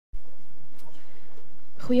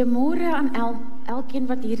Goeiemôre aan elkeen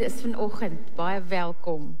wat hier is vanoggend. Baie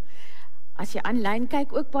welkom. As jy aanlyn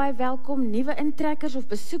kyk, ook baie welkom. Nuwe intrekkers of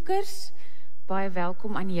besoekers, baie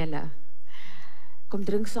welkom aan julle. Kom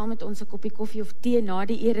drink saam met ons 'n koppie koffie of tee na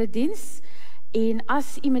die erediens. En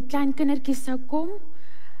as jy met klein kindertjies sou kom,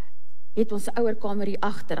 het ons ouerkamer hier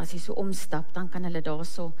agter. As jy so omstap, dan kan hulle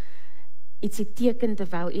daarso ietsie teken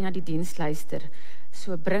terwyl jy na die diens luister.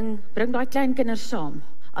 So bring daai klein kinders saam.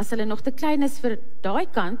 As hulle nog te klein is vir daai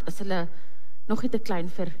kant, is hulle nog nie te klein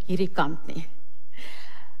vir hierdie kant nie.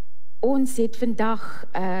 Ons het vandag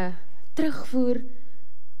terugvoer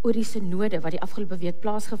oor die synode wat die afgelope week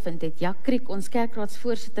plaasgevind het. Jack Kriek, ons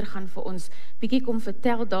kerkraadsvoorsitter, gaan vir ons bietjie kom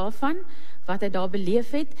vertel daarvan, wat hy daar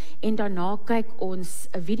beleef het, en daarna kyk ons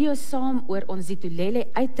 'n video saam oor ons Zitulele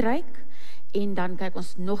uitreik, en dan kyk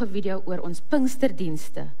ons nog 'n video oor ons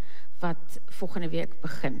Pinksterdienste, wat volgende week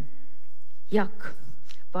begin. Jack,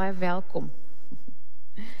 baie welkom.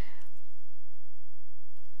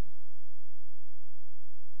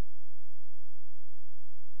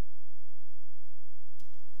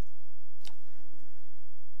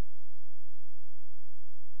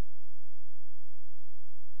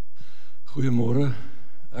 Goeiemôre.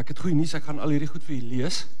 Ek het goeie nuus, ek gaan al hierdie goed vir julle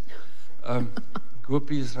lees. Ek hoop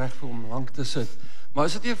jy is reg vir om lank te sit. Maar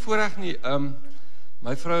is dit nie 'n voorreg nie?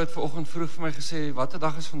 My vrou het vanoggend vroeg vir my gesê, wat 'n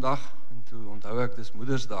dag is vandag? En toe onthou ek, dis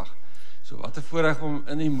Moedersdag. So wat 'n voorreg om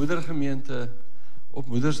in die moedergemeente op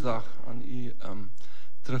Moedersdag aan u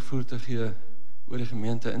terugvoer te gee oor die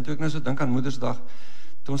gemeente. En toe ek nou so dink aan Moedersdag,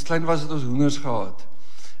 toe ons klein was het ons hoenders gehad.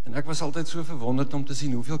 En ek was altyd so verwonderd om te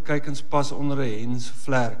sien hoeveel kuikens pas onder 'n hen se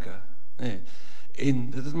vlerke. Nee. En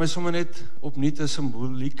dit het my sommer net opnuut 'n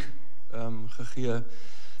simboliek gegee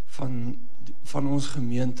van ons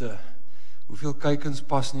gemeente. Hoeveel kuikens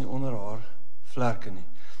pas nie onder haar vlerke nie.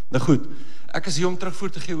 Nou goed, ek is hier om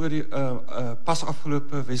terugvoer te gee oor die pas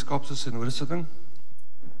afgelope Weskaapse synodesitting.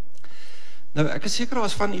 Nou ek is seker daar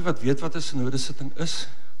is van u wat weet wat 'n synodesitting is,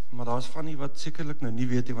 maar daar is van u wat sekerlik nou nie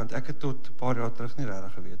weet nie, want ek het tot 'n paar jaar terug nie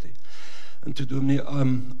regtig geweet nie. En toe dominee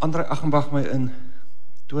André Aghenbach my in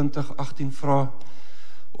 2018 vra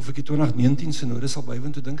of ek die 2019 synode sal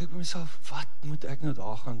bywoon, toe dink ek by myself, wat moet ek nou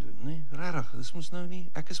daar gaan doen? Nee, regtig, ek is mos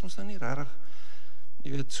nou nie regtig,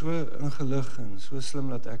 jy weet, so ingelig en so slim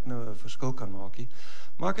dat ek nou 'n verskil kan maak nie.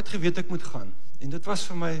 Maar ek het geweet ek moet gaan. En dit was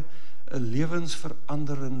vir my 'n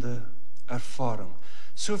lewensveranderende ervaring.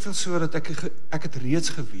 Soveel so dat ek het reeds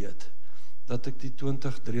geweet dat ek die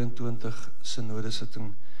 2023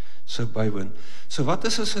 synodesitting sou bywoon. So wat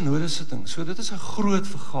is 'n synodesitting? So dit is 'n groot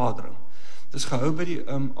vergadering. Dit is gehou by die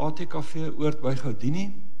ATKV Oord by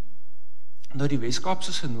Goudini. Nou die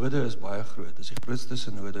Weskaapse synode is baie groot. Dit is die grootste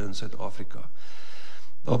synode in Suid-Afrika.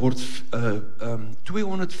 Daar word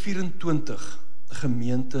 224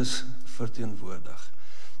 gemeentes verteenwoordig.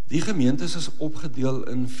 Die gemeentes is opgedeel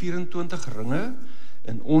in 24 ringe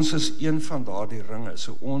en ons is een van daardie ringe.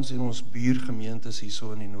 So ons en ons buurgemeentes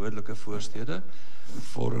hierso in die noordelike voorstede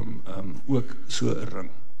vorm ook so 'n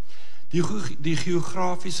ring. Die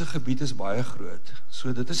geografiese gebied is baie groot.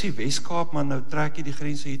 So dit is die Weskaap, maar nou trek jy die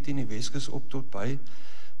grense hier teen die Weskus op tot by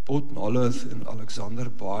Port Nolloth en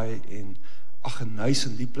Alexander Bay en Aggeneys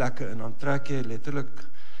en die plekke, en dan trek jy letterlik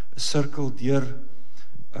 'n sirkel deur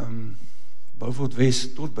Beaufort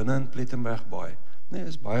Wes tot binne in Plettenberg Bay. Nee,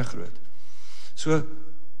 is baie groot. So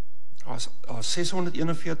as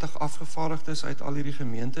 641 afgevaardigdes uit al hierdie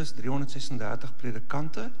gemeentes, 336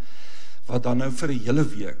 predikante, wat dan nou vir 'n hele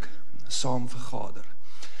week saam vergader.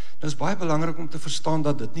 Nou is baie belangrik om te verstaan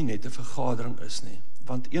dat dit nie net 'n vergadering is nie,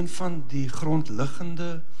 want een van die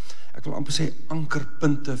grondliggende, ek wil amper sê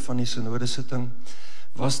ankerpunte van die synodesitting,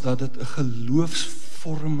 was dat dit 'n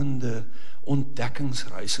geloofsvormende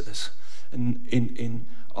ontdekkingsreis is. En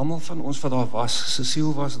almal van ons wat daar was,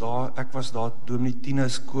 Cecile was daar, ek was daar, Dominee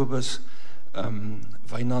Tinus, Kobus,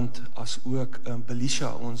 Wynand, as ook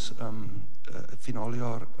Belisha, ons finale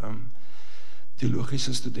jaar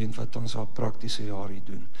teologiese student wat ons haar praktiese jaar hier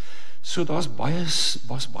doen. So was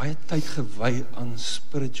baie tyd gewy aan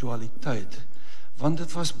spiritualiteit, want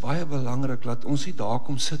dit was baie belangrik dat ons nie daar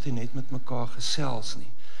kom sit en net met mekaar gesels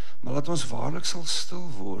nie, maar dat ons waarlik sal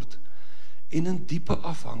stil word en in diepe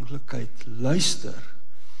afhanklikheid luister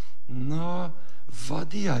na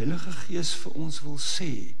wat die Heilige Gees vir ons wil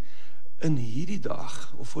sê in hierdie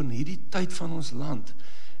dag of in hierdie tyd van ons land,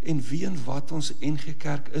 en wie en wat ons NG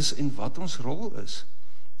Kerk is en wat ons rol is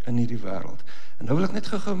in hierdie wêreld. En nou wil ek net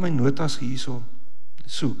gou my notas hierso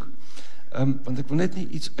soek, want ek wil net nie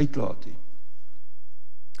iets uitlaat nie.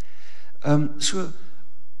 So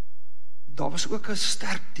daar was ook 'n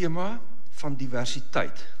sterk tema van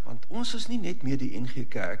diversiteit, want ons is nie net meer die NG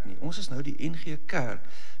Kerk nie, ons is nou die NG Kerk,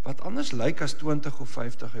 wat anders lyk as 20 of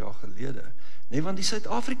 50 jaar gelede, nee, want die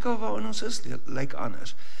Suid-Afrika waarin ons is, lyk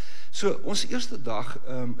anders. So, ons eerste dag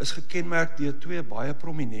is gekenmerk deur twee baie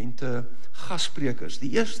prominente gassprekers.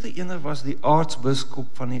 Die eerste ene was die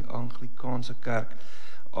aartsbiskop van die Anglikaanse Kerk,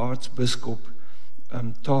 aartsbiskop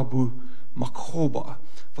Thabo Makgoba,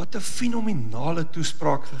 wat 'n fenominale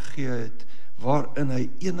toespraak gegee het, waarin hy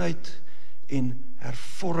eenheid en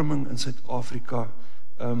hervorming in Suid-Afrika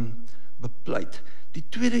bepleit. Die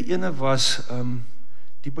tweede ene was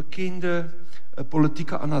die bekende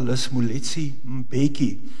politieke analis Moletsi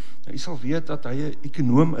Mbeki. Nou, jy sal weet dat hy 'n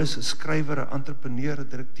ekonoom is, 'n skrywer, 'n entrepreneur, 'n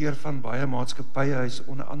direkteur van baie maatskappye. Hy is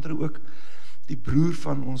onder andere ook die broer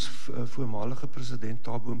van ons voormalige president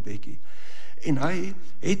Thabo Mbeki. En hy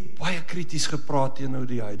het baie krities gepraat teenoor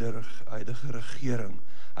die huidige regering.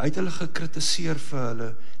 Hy het hulle gekritiseer vir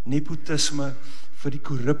hulle nepotisme, vir die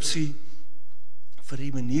korrupsie, vir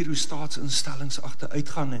die manier hoe staatsinstellings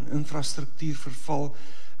agteruitgaan en infrastruktuur verval,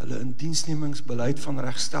 hulle indiensnemingsbeleid van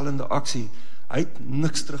regstellende aksie. Hy het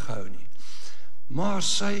niks teruggehou nie. Maar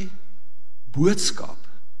sy boodskap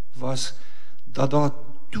was dat daar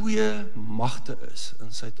twee magte is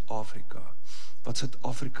in Suid-Afrika, wat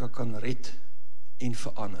Suid-Afrika kan red en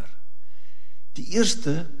verander. Die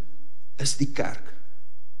eerste is die kerk,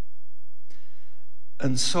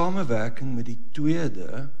 in samewerking met die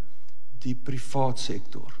tweede, die privaat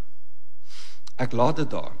sektor. Ek laat dit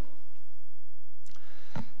daar.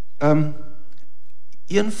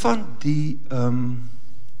 Een van die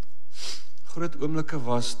groot oomblikke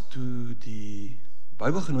was toe die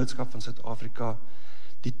Bybelgenootskap van Suid-Afrika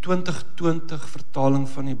die 2020 vertaling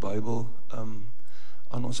van die Bybel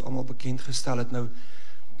aan ons almal bekend gestel het. Nou,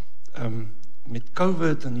 met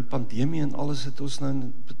COVID en die pandemie en alles het ons nou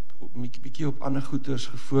 'n bietjie op ander goeders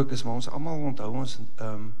gefokus, maar ons almal onthou ons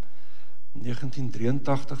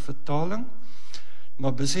 1983 vertaling.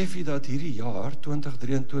 Maar besef jy dat hierdie jaar,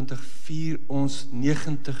 2023, vier ons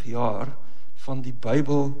 90 jaar van die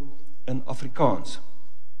Bybel in Afrikaans.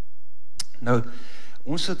 Nou,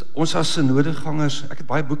 ons as synodegangers, ek het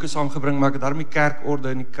baie boeke saamgebring, maar ek het daarom die kerkorde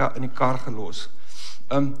in die kar gelos.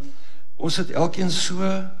 Ons het elkeen so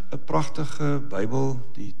 'n pragtige Bybel,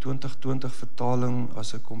 die 2020 vertaling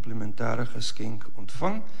as 'n komplementêre geskenk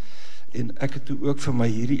ontvang, en ek het toe ook vir my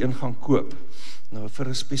hierdie een gaan koop. Nou, vir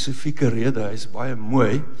 'n spesifieke rede, hy is baie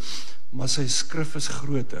mooi, maar sy skrif is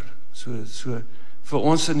groter. So vir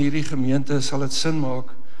ons in hierdie gemeente sal dit sin maak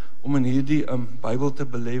om in hierdie Bybel te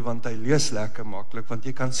belê, want hy lees lekker maklik, want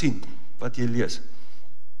jy kan sien wat jy lees.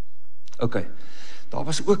 Ok, daar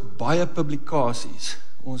was ook baie publikasies.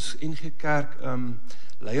 Ons NG Kerk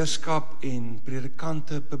leierskap en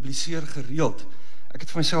predikante publiseer gereeld. Ek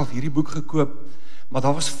het vir myself hierdie boek gekoop, maar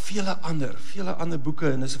daar was vele ander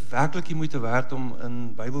boeke, en is werklik die moeite werd om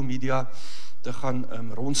in Bybelmedia te gaan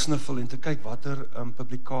rondsniffel en te kyk watter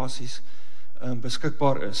publikasies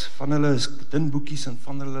beskikbaar is. Van hulle is dun boekies en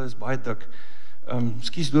van hulle is baie dik.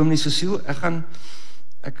 Skus Dominee Cecile,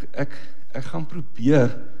 ek gaan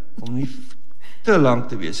probeer om nie te lang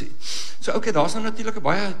te wees nie. So ok, daar is nou natuurlik 'n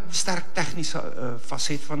baie sterk tegniese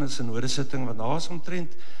faset van 'n synodesitting, want daar is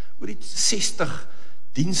omtrent oor die 60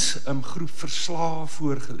 diensgroep verslae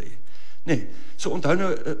voorgelê. Nee, so onthou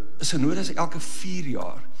nou, 'n synode is elke 4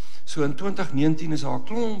 jaar. So in 2019 is daar 'n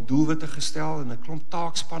klomp doelwitte gestel en 'n klomp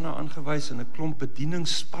taakspanne aangewys en 'n klomp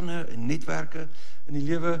bedieningsspanne en netwerke in die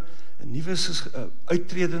lewe. En nuwe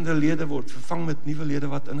uittredende lede word vervang met nuwe lede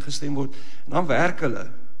wat ingestem word. En dan werk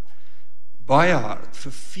hulle baie hard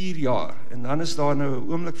vir 4 jaar. En dan is daar nou 'n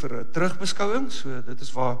oomblik vir 'n terugbeskouing. So dit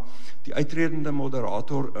is waar die uittredende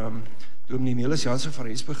moderator Dominee Nelis Jansen van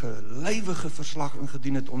Rensburg 'n lywige verslag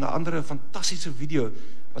ingedien het, onder andere 'n fantastiese video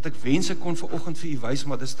wat ek wens ek kon vanoggend vir u wys,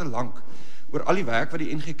 maar dit is te lank, oor al die werk wat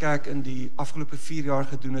die NG Kerk in die afgelope 4 jaar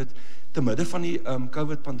gedoen het, te midde van die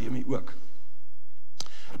COVID-pandemie ook.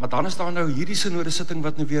 Maar dan is daar nou hierdie synodesitting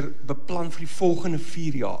wat nou weer beplan vir die volgende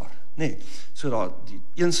 4 jaar. Nee, so daar die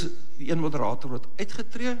een moderator word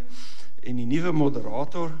uitgetree en die nuwe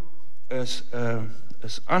moderator is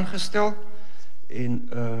aangestel en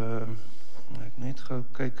ek net gou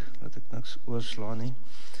kyk dat ek niks oorslaan nie.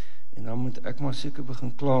 En dan moet ek maar seker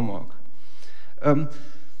begin klaarmaak.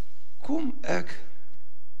 Kom ek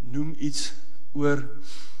noem iets oor,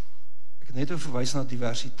 ek het net verwys na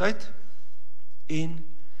diversiteit en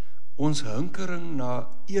ons hinkering na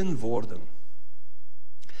eenwording.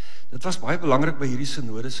 Dit was baie belangrik by hierdie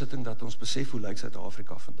synodesitting dat ons besef hoe lyk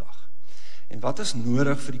Suid-Afrika vandag. En wat is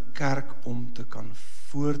nodig vir die kerk om te kan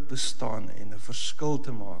voortbestaan en 'n verskil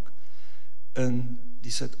te maak in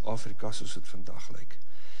die Suid-Afrika soos dit vandag lyk.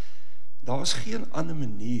 daar is geen ander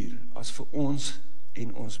manier as vir ons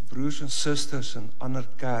en ons broers en susters in ander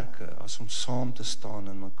kerke as om saam te staan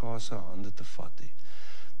en mekaar se hande te vat nie.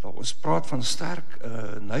 Daar ons praat van sterk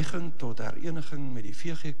neiging tot hereniging met die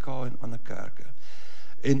VGK en ander kerke.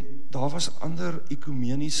 En daar was ander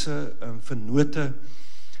ekumeniese vennote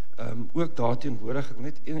ook daar teenwoordig. Ek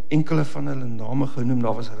net enkele van hulle name genoem.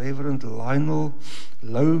 Daar was Reverend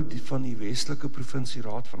Murray-Louw van die Westelike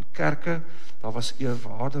Provincieraad van Kerke. Daar was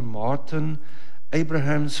Eerwaarde Martin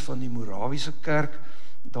Abrahams van die Morawiese Kerk.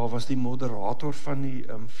 Daar was die moderator van die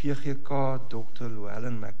VGK, Dr.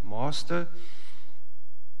 Llewellyn McMaster.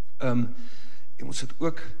 En ons het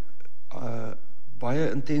ook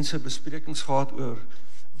baie intense besprekings gehad oor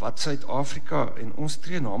wat Suid-Afrika en ons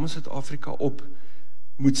tree namens Suid-Afrika op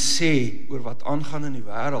moet sê oor wat aangaan in die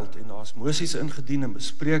wêreld, en daar is mosies ingedien en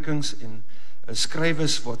besprekings en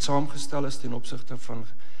skrywes wat saamgestel is ten opsigte van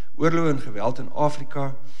oorlog en geweld in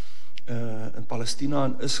Afrika, in Palestina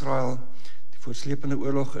en Israel, die voortsleepende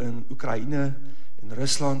oorlog in Oekraïne en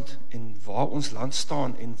Rusland, en waar ons land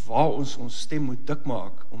staan en waar ons stem moet dik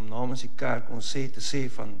maak om namens die kerk ons te sê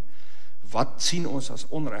van wat sien ons as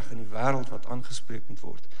onreg in die wêreld wat aangespreek moet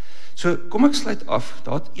word. So kom ek sluit af,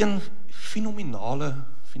 daar het een fenomenale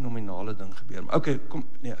ding gebeur. Maar okay, kom,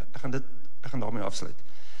 nee, ek gaan daarmee afsluit.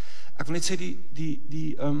 Ek wil net sê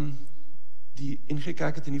die NG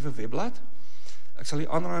Kerk het 'n nuwe webblad. Ek sal die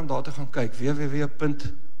aanraai om daar te gaan kyk,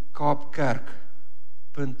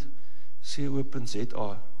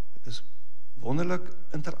 www.kaapkerk.co.za. Is wonderlik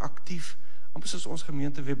interaktief, amper soos ons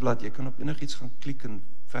gemeente webblad. Jy kan op enigiets gaan klik en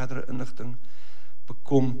verdere inligting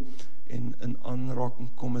bekom en in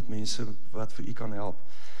aanraking kom met mense wat vir u kan help.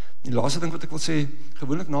 Die laaste ding wat ek wil sê,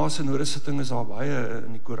 gewoonlik na 'n synodesitting is daar baie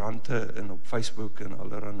in die koerante en op Facebook en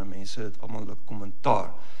allerlei mense het almal 'n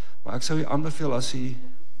kommentaar. Maar ek sou u aanbeveel as u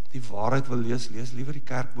die waarheid wil lees liewer die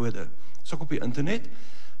kerkbode. Dis ook op die internet.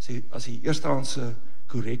 As u eerstehandse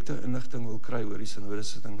korrekte inligting wil kry oor die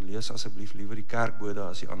synodesitting, lees asseblief liewer die kerkbode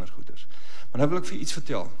as die ander goeders. Maar nou wil ek vir iets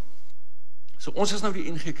vertel. So ons is nou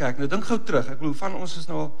die NG Kerk. Nou dink gou terug. Ek bedoel van ons is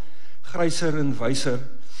nou al gryser en wyser.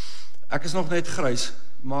 Ek is nog net grys,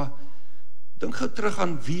 maar dink gou terug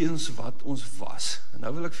aan wie ons wat ons was. En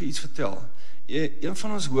nou wil ek vir iets vertel. Een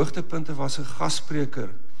van ons hoogtepunte was 'n gasspreker,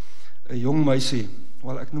 'n jong meisie.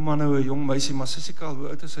 Wel, ek noem maar nou 'n jong meisie, maar sy is seker al, hoe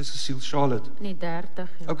oud is sy, Cecile Charlotte? In die 30,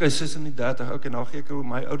 ja. Okay, sy is in die 30. Okay, nou gee ek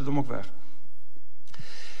my ouderdom ook weg.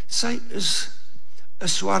 Sy is 'n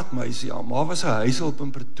swart meisie, ja, maar was 'n huishulp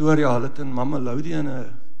in Pretoria, hulle het in Murray-Louw in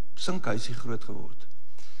 'n sinkhuisie groot geword.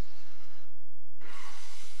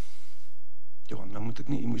 Ja, nou moet ek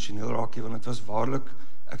nie emosioneel raak nie, want dit was waarlik,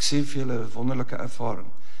 ek sê vir julle, 'n wonderlike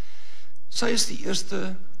ervaring. Sy is die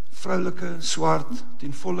eerste vroulike, swart,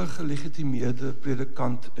 ten volle gelegitimeerde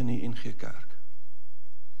predikant in die NG Kerk.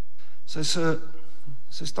 Sy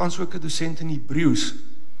staan so ook 'n dosent in Hebreëus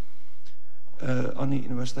aan die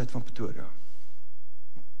Universiteit van Pretoria.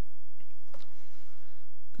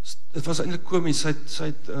 Dit was eintlik komies, sy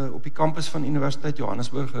het op die kampus van Universiteit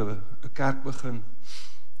Johannesburg 'n kerk begin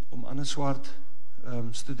om ander swart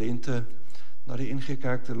studente na die NG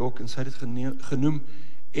Kerk te lok, en sy het dit genoem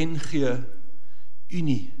NG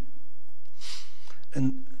Unie.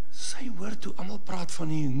 En sy hoor toe almal praat van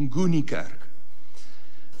die Nguni Kerk.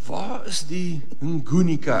 Waar is die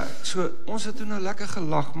Nguni Kerk? So ons het toe nou lekker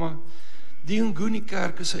gelag, maar die Nguni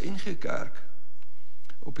Kerk is 'n NG Kerk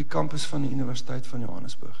op die kampus van die Universiteit van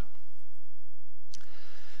Johannesburg.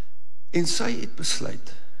 En sy het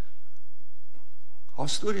besluit, haar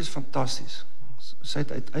storie is fantasties. Sy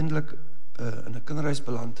het uiteindelik in 'n kinderhuis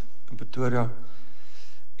beland in Pretoria,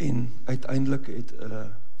 en uiteindelik het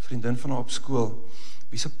 'n vriendin van haar op skool,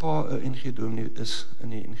 wie se pa 'n NG dominee is in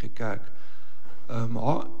die NG Kerk,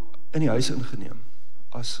 haar in die huis ingeneem,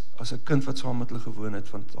 as 'n kind wat saam met hulle gewoon het,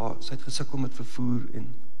 want sy het gesukkel met vervoer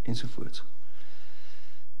ensovoorts.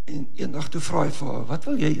 En eendag toe vra hy vir haar, wat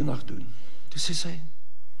wil jy eendag doen? Toe sê sy,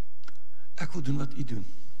 ek wil doen wat u doen.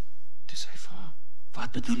 Toe sê hy vir haar,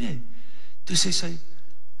 wat bedoel jy? Toe sê sy,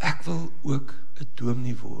 ek wil ook 'n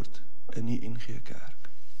dominee word in die NG Kerk.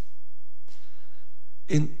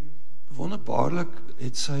 En wonderbaarlik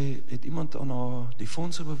het iemand aan haar die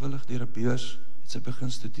fondse bewillig deur 'n beurs, het sy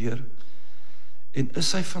begin studeer, en is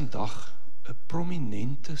sy vandag 'n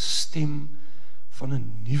prominente stem van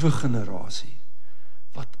 'n nuwe generasie,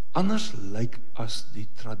 wat anders lyk as die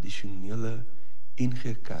tradisionele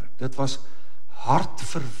NG Kerk. Dit was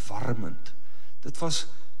hartverwarmend, dit was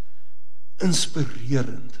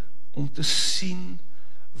inspirerend om te sien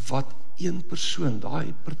wat een persoon,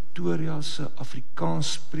 daai Pretoria se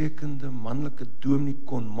Afrikaans sprekende manlike dominee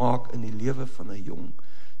kon maak in die lewe van 'n jong,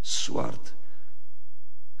 swart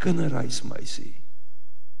kinderhuismeisie.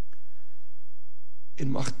 En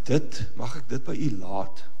mag ek dit by u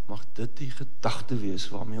laat, mag dit die gedagte wees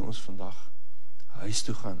waarmee ons vandag huis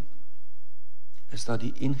toe gaan, is dat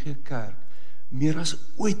die NG Kerk meer as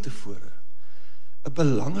ooit tevore 'n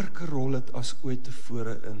belangrike rol het as ooit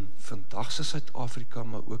tevore in vandag se Suid-Afrika,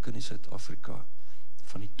 maar ook in die Suid-Afrika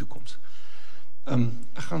van die toekoms.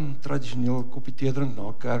 Ek gaan tradisioneel 'n koppie tee drink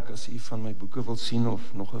na kerk. As u van my boeke wil sien of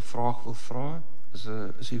nog 'n vraag wil vra,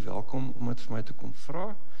 is u welkom om dit vir my te kom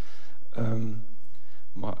vra.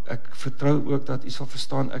 Maar ek vertrou ook dat u sal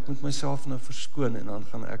verstaan, ek moet myself nou verskoon en dan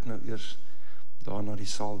gaan ek nou eers daar na die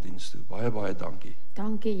saaldiens toe. Baie dankie.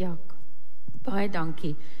 Dankie, Jak. Baie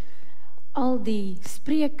dankie. Al die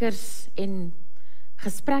sprekers en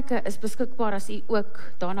gesprekke is beskikbaar as u ook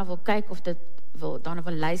daarna wil kyk of daarna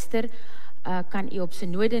wil luister, kan u op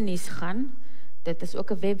Synode-nuus gaan. Dit is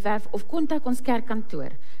ook 'n webwerf, of kontak ons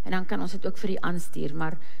kerkkantoor en dan kan ons dit ook vir u aanstuur,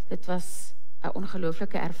 maar dit was 'n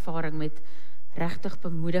ongelooflike ervaring met regtig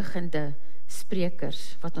bemoedigende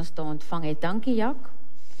sprekers wat ons daar ontvang het. Dankie, Jak.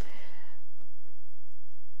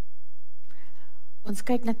 Ons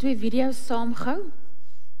kyk na 2 video's saam gou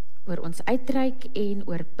oor ons uitreik en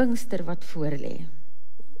oor Pinkster wat voor lê.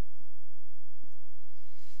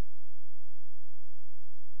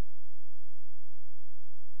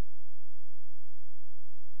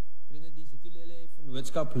 Vriende, die Zitulele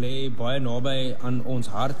vennootskap lê baie naby aan ons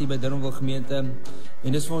hart hier by Durbanville gemeente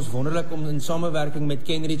en dis vir ons wonderlik om in samewerking met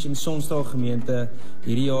Kenridge en Sonsdal gemeente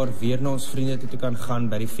hierdie jaar weer na ons vriende toe te kan gaan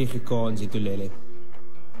by die VGK in Zitulele.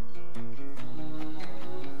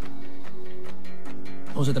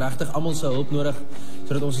 Ons het regtig almal se hulp nodig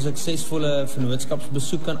sodat ons 'n suksesvolle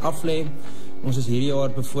vennootskapsbesoek kan aflê. Ons is hierdie jaar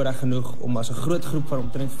bevoorreg genoeg om as 'n groot groep van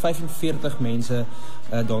omtrent 45 mense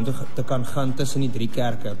daartoe te kan gaan tussen die 3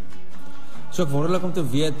 kerke. Het is ook wonderlik om te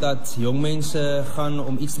weet dat jong mense gaan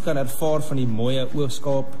om iets te kan ervaar van die mooie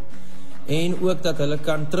Oos-Kaap en ook dat hulle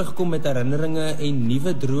kan terugkom met herinneringe en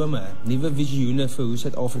nuwe drome, nuwe visioene vir hoe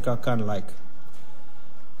Suid-Afrika kan lyk.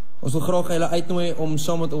 Ons wil graag julle uitnooi om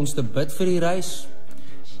saam met ons te bid vir die reis.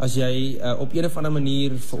 As jy op een of ander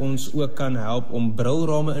manier vir ons ook kan help om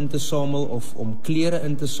brilrame in te samel of om klere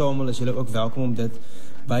in te samel, is julle ook welkom om dit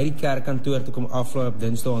by die kerkkantoor te kom aflaai op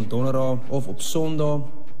Dinsdae en Donderdag of op Sondag.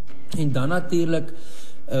 En dan natuurlik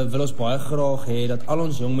wil ons baie graag hê dat al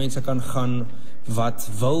ons jong mense kan gaan wat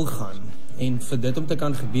wil gaan. En vir dit om te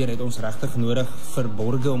kan gebeur het ons regtig nodig vir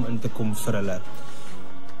borge om in te kom vir hulle.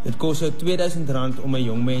 Dit kos jou R2000 om 'n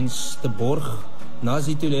jong mens te borg na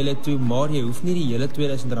Zitulele toe, maar jy hoef nie die hele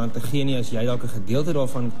R2000 te gee nie. As jy dalk 'n gedeelte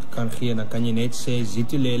daarvan kan gee, dan kan jy net sê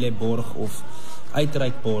Zitulele borg of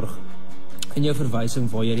uitreik borg in jou verwysing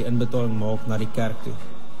waar jy die inbetaling maak na die kerk toe.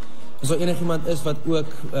 As daar enigiemand is wat ook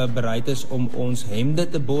bereid is om ons hemde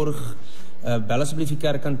te borg, bel asseblief die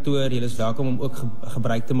kerkkantoor. Jy is welkom om ook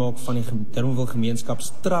gebruik te maak van die Durbanville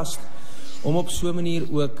Gemeenskapstrust om op so 'n manier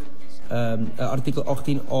ook 'n artikel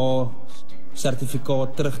 18A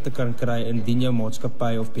sertifikaat terug te kan kry indien jou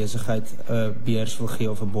maatskappy of besigheid 'n beurs wil gee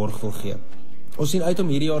of 'n borg wil gee. Ons sien uit om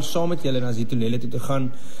hierdie jaar saam met julle na Zitulele toe te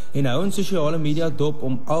gaan en hou ons sosiale media dop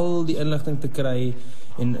om al die inligting te kry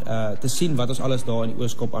en te sien wat ons alles daar in die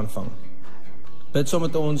Oos-Kaap aanvang. Bid saam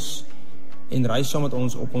met ons en reis saam met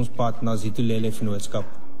ons op ons pad na Zitulele Vennootskap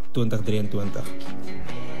 2023.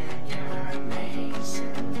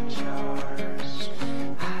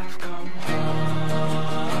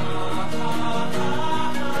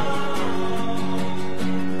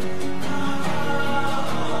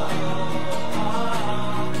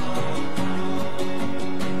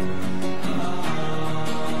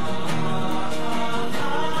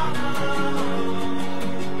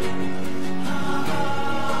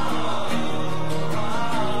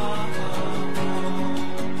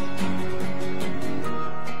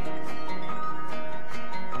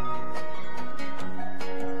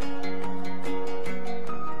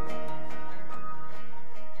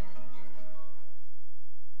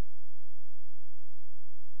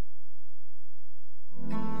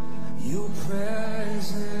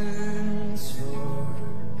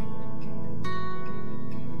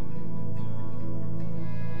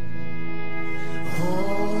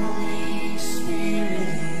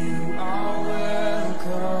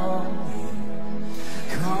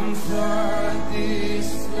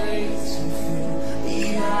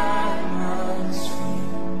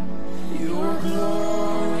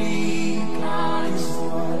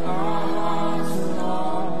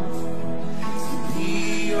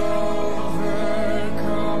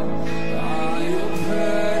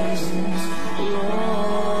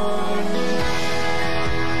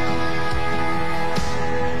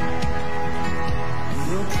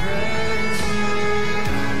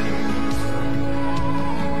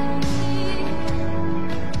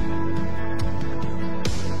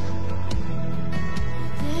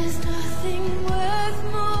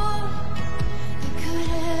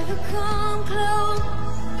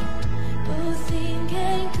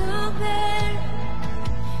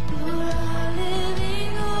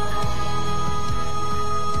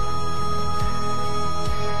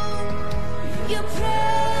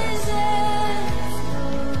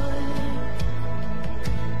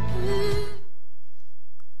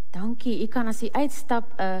 as jy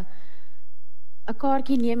uitstap, 'n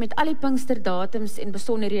kaartjie neem met al die Pinksterdatums en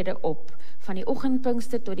besonderhede op, van die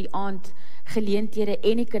oggendpinkster tot die aand geleenthede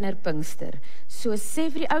en die kinderpinkster. So sê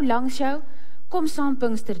vir die ou langs jou, kom saam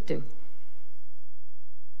Pinkster toe.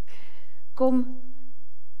 Kom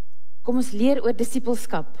ons leer oor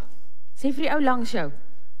disippelskap. Sê vir die ou langs jou,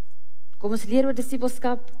 kom ons leer oor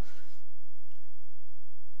disippelskap.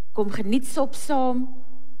 Kom geniet sop saam.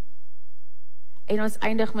 En ons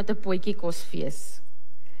eindig met 'n potjie kosfees.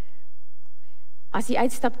 As jy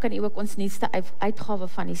uitstap, kan jy ook ons nuutste uitgawe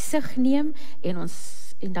van die SIG neem en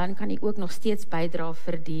dan kan jy ook nog steeds bydra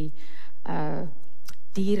vir die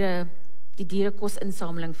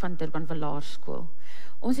dierekosinsameling van Durban Laerskool.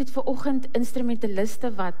 Ons het vanoggend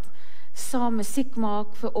instrumentaliste wat saam musiek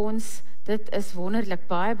maak vir ons. Dit is wonderlik.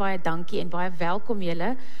 Baie, baie dankie en baie welkom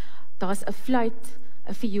julle. Daar's 'n fluit,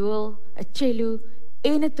 'n viool, 'n cello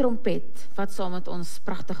en 'n trompet wat saam met ons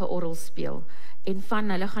pragtige orgel speel. En van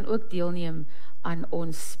hulle gaan ook deelneem aan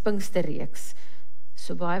ons Pinksterreeks.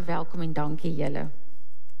 So baie welkom en dankie julle.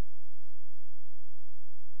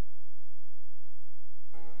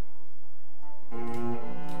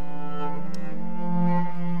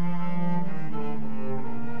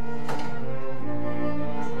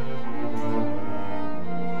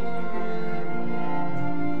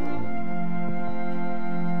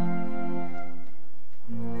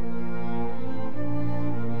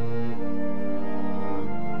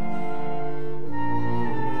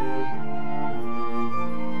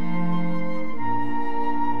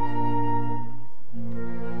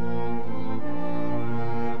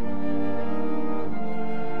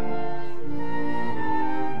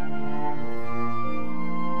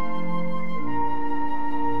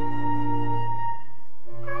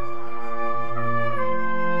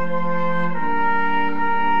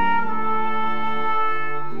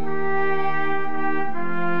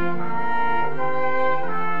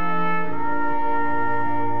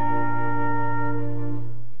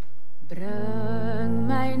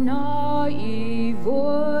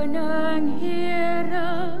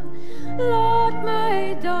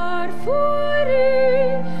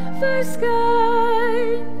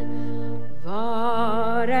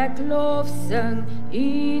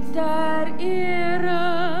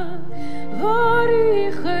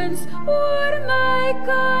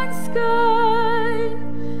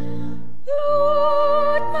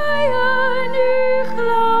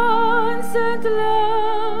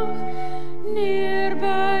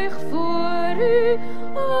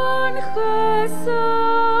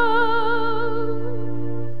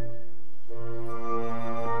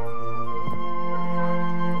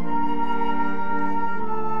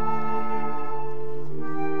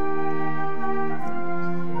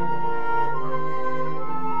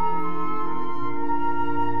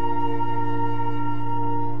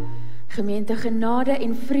 Gemeente, genade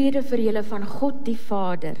en vrede vir julle van God die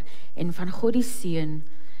Vader en van God die Seun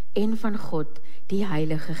en van God die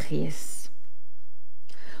Heilige Gees.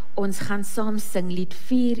 Ons gaan saam sing lied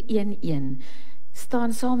 411.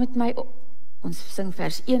 Staan saam met my op. Ons sing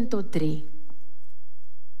vers 1 tot 3.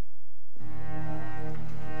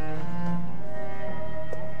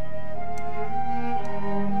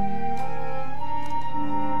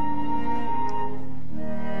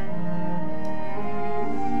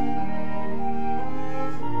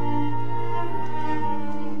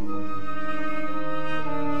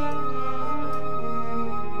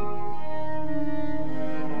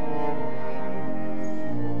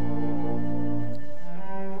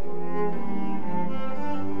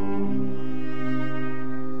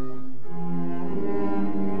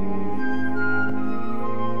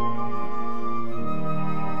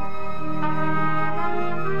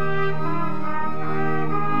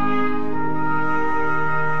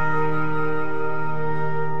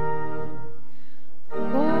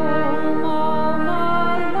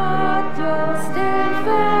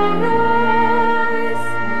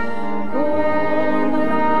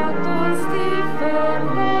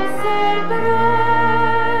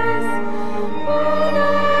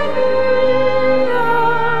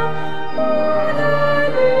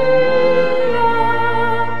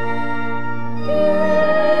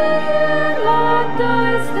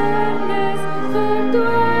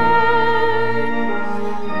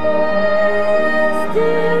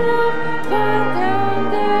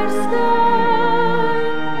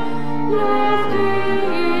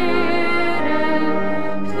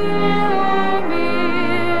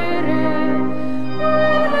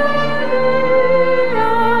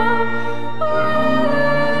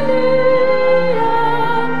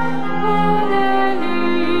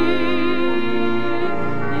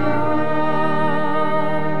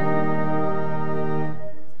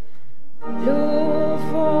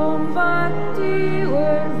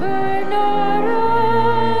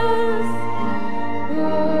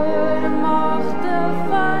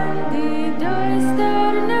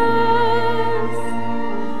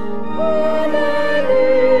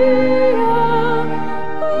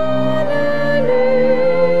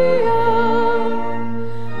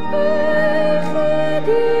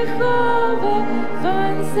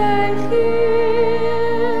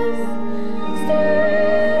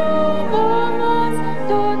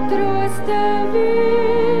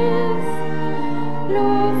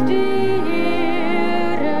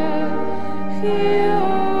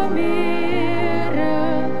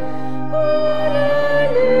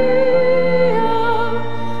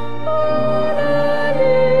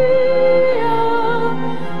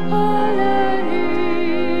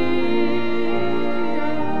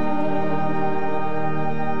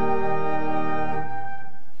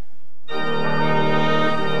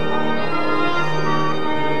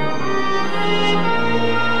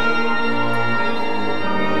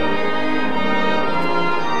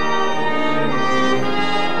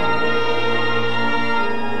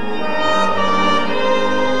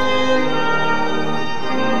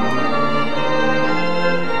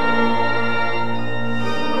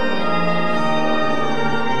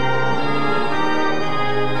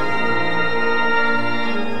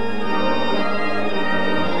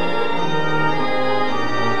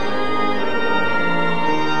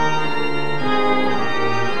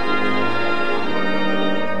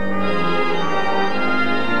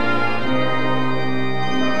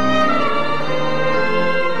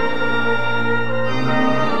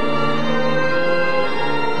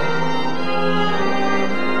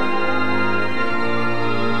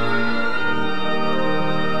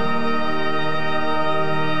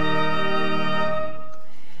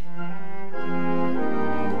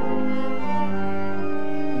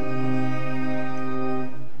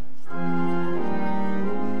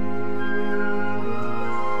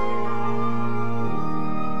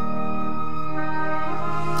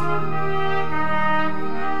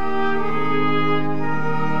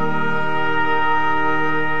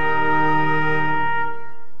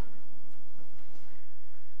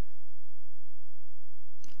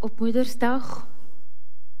 Op Moedersdag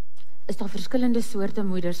is daar verskillende soorte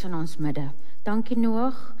moeders in ons midde. Dankie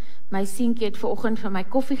Noag, my seentjie het vanoggend vir my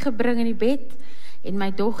koffie gebring in die bed en my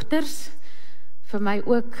dogters vir my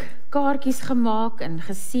ook kaartjies gemaak en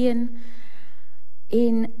geseën.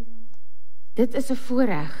 En dit is 'n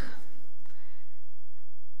voorreg.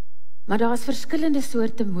 Maar daar is verskillende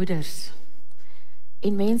soorte moeders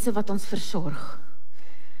en mense wat ons versorg.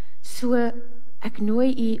 So ek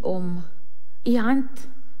nooi u om u hand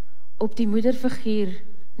op die moederfiguur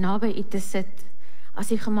naby u te sit,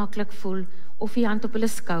 as u gemaklik voel, of u hand op hulle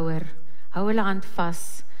skouer, hou hulle hand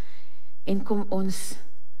vas, en kom ons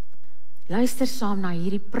luister saam na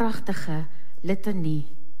hierdie pragtige litanie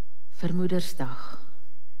vir Moedersdag.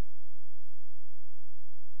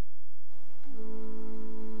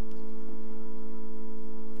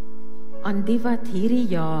 Aan die wat hierdie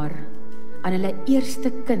jaar aan hulle eerste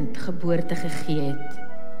kind geboorte gegee het,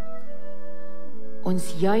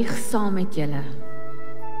 ons juig saam met julle.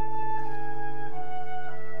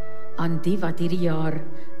 Aan die wat hierdie jaar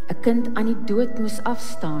 'n kind aan die dood moes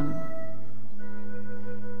afstaan,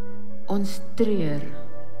 ons treur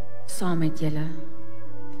saam met julle.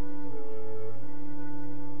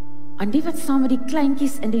 Aan die wat saam met die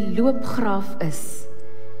kleintjies in die loopgraaf is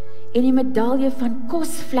en die medalje van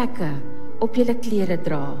kosvlekke op julle klere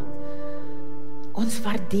dra, ons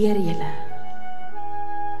waardeer julle.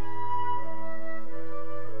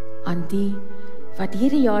 Aan die wat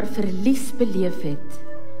hierdie jaar verlies beleef het,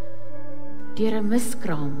 deur 'n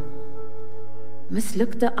miskraam,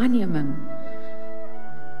 mislukte aanneming,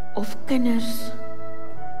 of kinders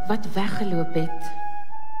wat weggeloop het,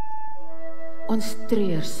 ons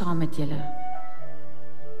treur saam met julle.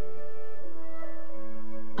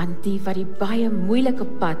 Aan die wat die baie moeilike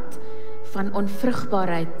pad van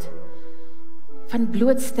onvrugbaarheid, van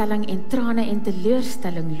blootstelling en trane en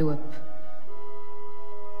teleurstelling loop,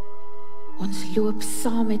 ons loop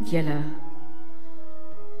saam met julle.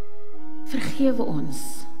 Vergewe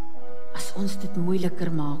ons as ons dit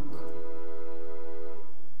moeiliker maak.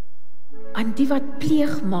 Aan die wat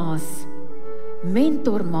pleegmaas,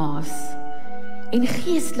 mentormaas en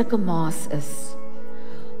geestelike maas is,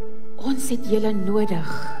 ons het julle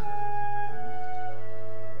nodig.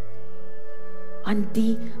 Aan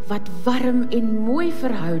die wat warm en mooi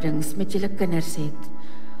verhoudings met julle kinders het,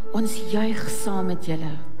 ons juig saam met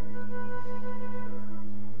julle.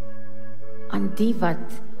 Aan die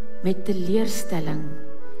wat met teleurstelling,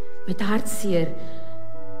 met hartseer,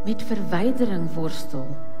 met verwydering worstel,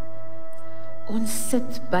 ons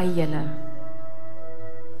sit by julle.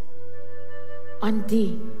 Aan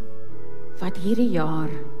die wat hierdie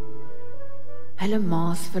jaar hulle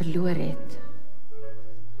maas verloor het,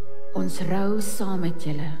 ons rou saam met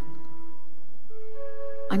julle.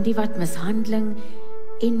 Aan die wat mishandeling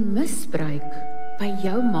en misbruik by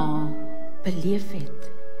jou ma beleef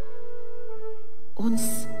het,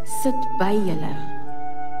 ons sit by julle.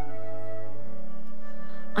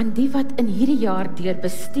 Aan die wat in hierdie jaar deur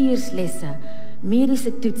bestuurslesse,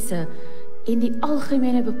 mediese toetse en die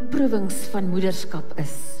algemene beproewings van moederskap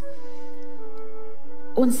is,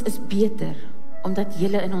 ons is beter omdat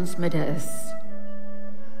julle in ons midde is.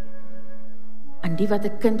 Aan die wat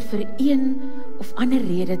 'n kind vir een of ander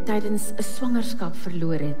rede tydens 'n swangerskap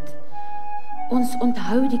verloor het, ons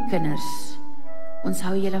onthou die kinders, ons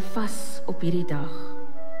hou julle vas op hierdie dag.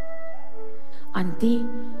 Aan die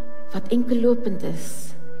wat enkellopend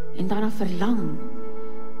is en daarna verlang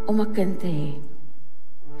om 'n kind te hê,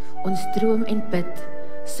 ons droom en bid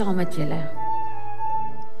saam met julle.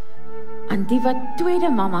 Aan die wat tweede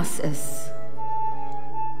mamas is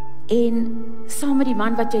en saam met die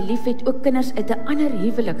man wat jy liefhet ook kinders uit 'n ander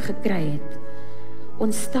huwelik gekry het,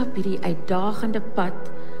 ons stap hierdie uitdagende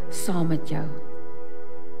pad saam met jou.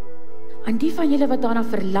 Aan die van julle wat daarna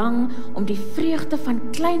verlang om die vreugde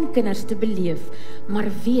van kleinkinders te beleef, maar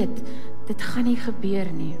weet, dit gaan nie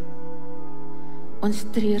gebeur nie. Ons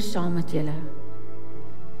treur saam met julle.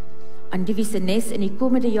 Aan die wie se nes in die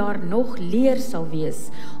komende jaar nog leer sal wees,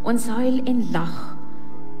 ons huil en lag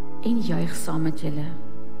en juig saam met julle.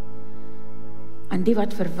 Aan die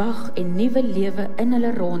wat verwag en nuwe lewe in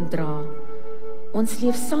hulle ronddra, ons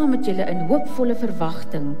leef saam met julle in hoopvolle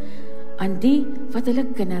verwagting. Aan die wat hulle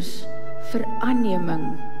kinders vir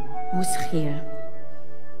aanneming moes gee,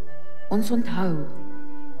 ons onthou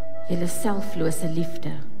julle selflose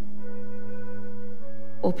liefde.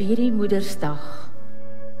 Op hierdie Moedersdag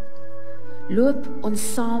loop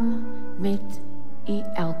ons saam met u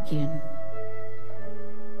elkeen,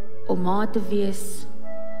 om ma te wees,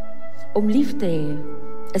 om lief te hê,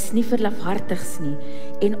 is nie vir lafhartigs nie,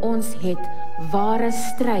 en ons het ware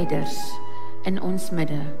stryders in ons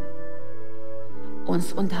midde.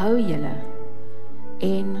 Ons onthou julle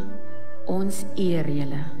en ons eer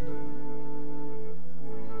julle.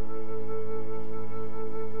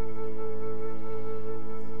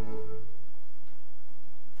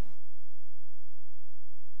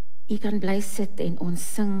 U kan bly sit en ons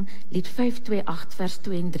sing lied 528 vers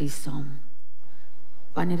 2 en 3 saam,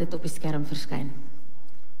 wanneer dit op die skerm verskyn.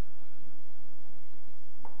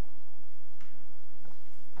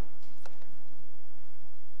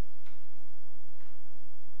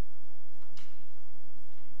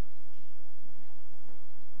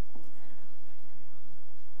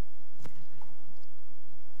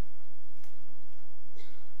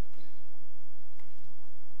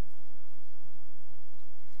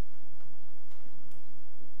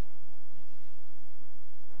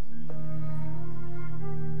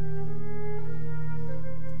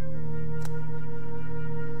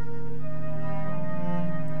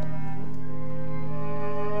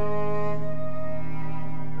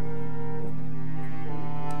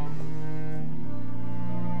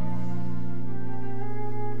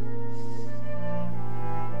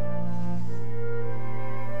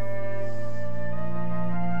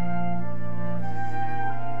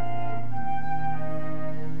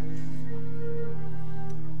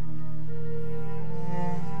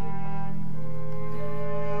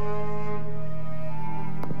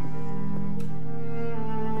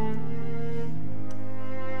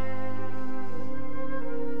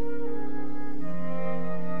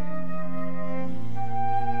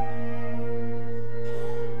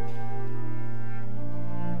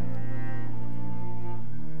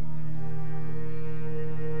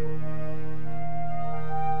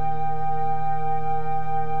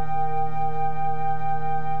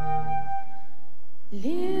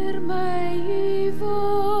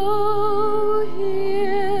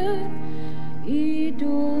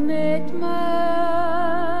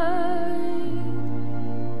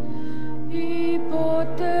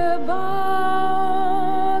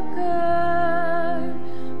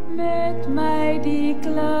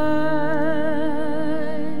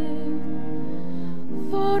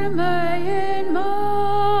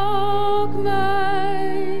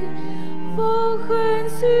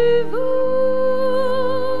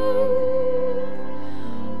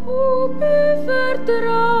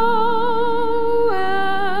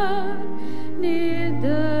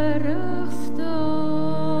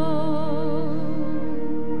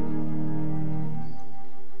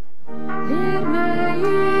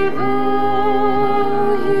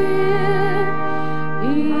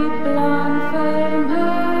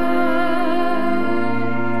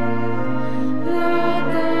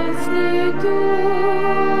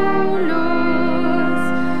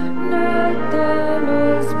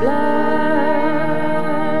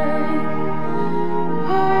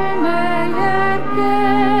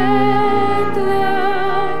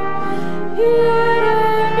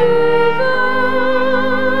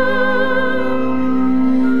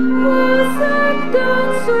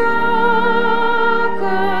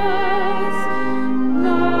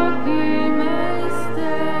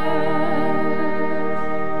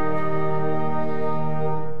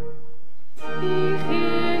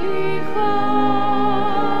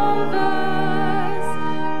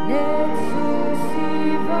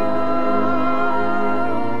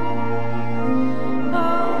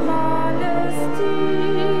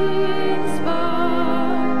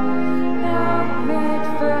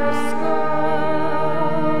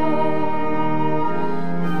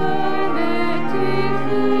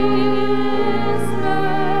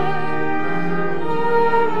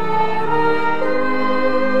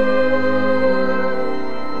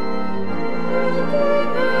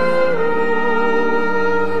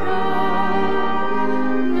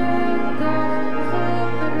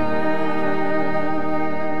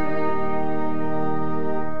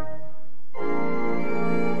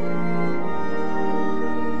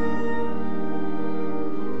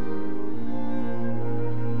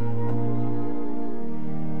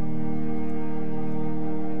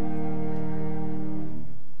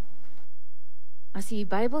 As jy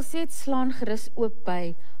die Bybel sê, slaan gerus oop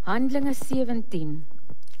by Handelinge 17.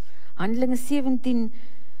 Handelinge 17,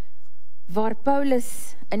 waar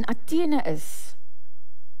Paulus in Athene is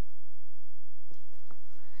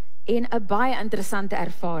en 'n baie interessante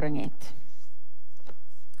ervaring het.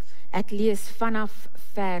 Ek lees vanaf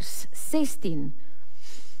vers 16.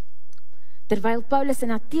 Terwyl Paulus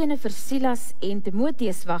in Athene vir Silas en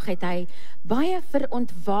Timoteus wag, het hy baie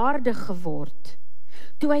verontwaardig geword,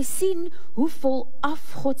 toe hy sien hoe vol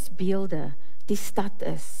afgodsbeelde die stad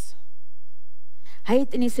is. Hy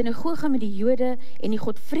het in die sinagoge met die Jode en die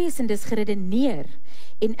Godvreesendes geredeneer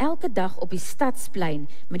en elke dag op die stadsplein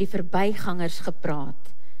met die verbygangers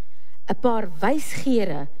gepraat. 'n Paar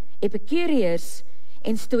wysgeere, epikureërs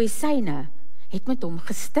en stoïsyne het met hom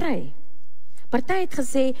gestry. Party het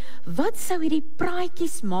gesê, wat sou hierdie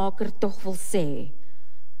praatjiesmaker tog wil sê?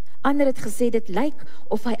 Ander het gesê, dit lyk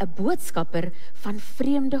of hy 'n boodskapper van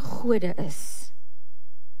vreemde gode is.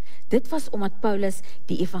 Dit was omdat Paulus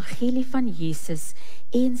die evangelie van Jesus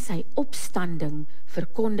en sy opstanding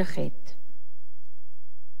verkondig het.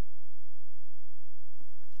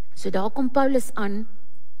 So daar kom Paulus aan,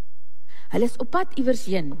 hulle is op pad iewers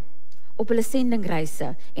heen, op hulle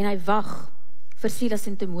sendingreise, en hy wag vir Silas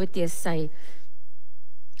en Timotheus, sy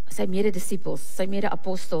medediscipels, sy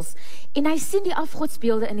mede-apostels, en hy sien die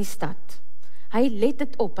afgodsbeelde in die stad. Hy let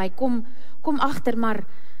dit op, hy kom agter, maar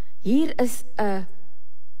hier is 'n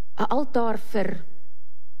altaar vir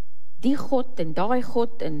die God en daai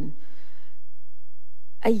God en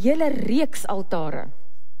 'n hele reeks altare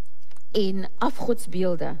en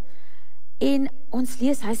afgodsbeelde. En ons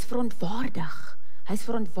lees, hy's verontwaardig.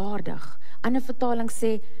 Ander vertaling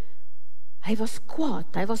sê, hy was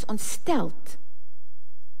kwaad, hy was ontsteld.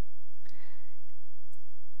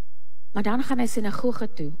 Maar dan gaan hy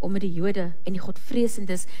sinagoge toe, om met die Jode en die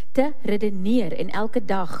Godvreesendes te redeneer, en elke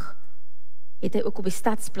dag het hy ook op die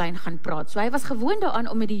stadsplein gaan praat. So hy was gewoond daaraan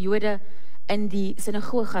om met die Jode in die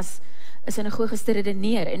sinagoges te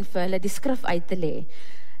redeneer, en vir hulle die skrif uit te lê.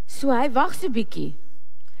 So hy wag so bietjie,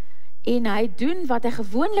 en hy doen wat hy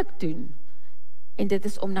gewoonlik doen, en dit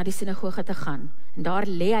is om na die sinagoge te gaan, en daar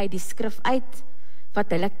lê hy die skrif uit, wat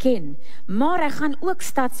hulle ken, maar hy gaan ook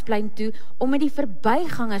stadsplein toe, om met die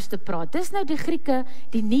verbygangers te praat. Dis nou die Grieke,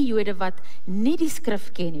 die nie-Jode, wat nie die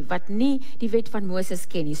skrif ken nie, wat nie die wet van Moses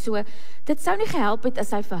ken nie. So, dit sou nie gehelp het,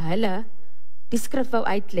 as hy vir hulle die skrif wou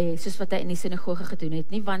uitlê, soos wat hy in die sinagoge gedoen het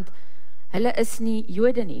nie, want hulle is nie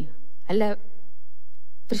Jode nie, hulle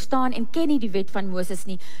verstaan en ken nie die wet van Moses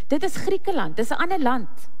nie. Dit is Griekeland, dit is 'n ander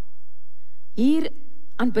land. Hier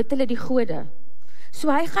aanbid hulle die gode. So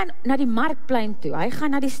hy gaan na die markplein toe, hy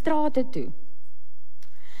gaan na die strate toe,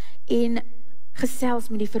 en gesels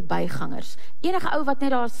met die verbygangers. Enige ou wat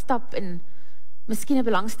net daar stap en miskien 'n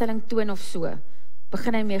belangstelling toon of so,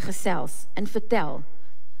 begin hy mee gesels en vertel.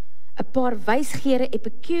 'n Paar wysgeere,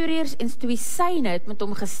 epikureërs en stoïsyne het met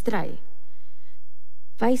hom gestry.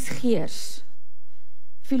 Wysgeers,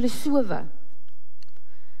 filosowe.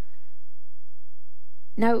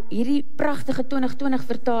 Nou, hierdie pragtige 2020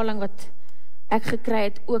 vertaling wat ek gekry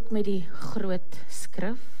het, ook met die groot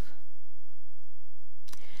skrif.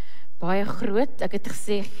 Baie groot, ek het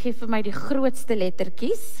gesê, gee vir my die grootste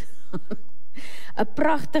lettertjies. 'n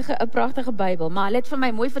pragtige Bybel, maar hulle het vir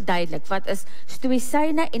my mooi verduidelik, wat is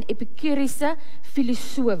stoïsyne en epikuriese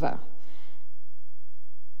filosowe.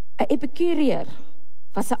 'n Epikureër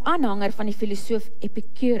was 'n aanhanger van die filosoof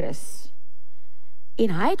Epicurus, en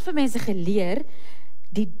hy het vir mense geleer,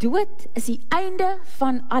 die dood is die einde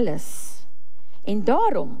van alles, en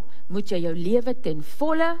daarom moet jy jou lewe ten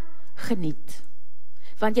volle geniet.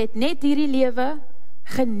 Want jy het net hierdie lewe,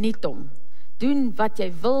 geniet hom. Doen wat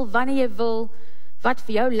jy wil, wanneer jy wil, wat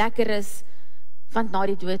vir jou lekker is, want na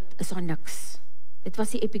die dood is daar niks. Dit was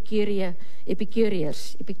die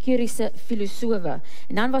epikureërs, epikuriese filosowe.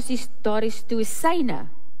 En dan was daar die stoïsyne.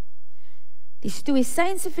 Die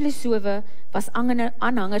stoïsynse filosowe was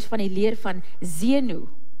aanhangers van die leer van Zeno,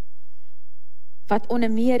 wat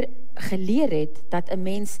onder meer geleer het, dat 'n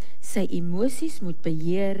mens sy emosies moet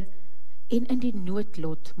beheer en in die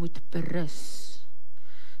noodlot moet berus.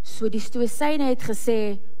 So die stoïsyne het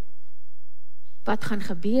gesê, wat gaan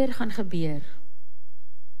gebeur.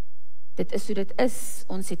 Dit is hoe dit is,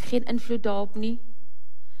 ons het geen invloed daarop nie.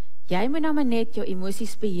 Jy moet nou maar net jou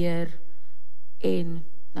emosies beheer en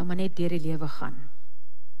nou maar net deur die lewe gaan.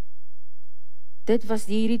 Dit was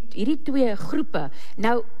hierdie twee groepe.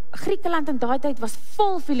 Nou, Griekeland in daai tyd was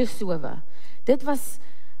vol filosowe. Dit was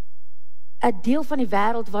 'n deel van die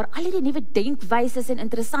wêreld waar al die nuwe denkwyses en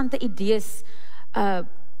interessante idees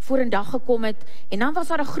vorendag gekom het, en dan was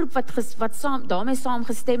daar 'n groep wat daarmee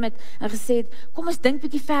saamgestem het en gesê het, kom ons dink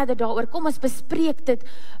bietjie verder daaroor, kom ons bespreek dit,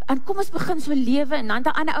 en kom ons begin so lewe, en dan 'n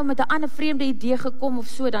ander ou met 'n ander vreemde idee gekom of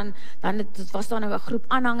so, dan was daar nou 'n groep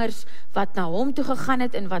aanhangers wat na hom toe gegaan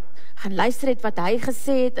het, en wat gaan luister het wat hy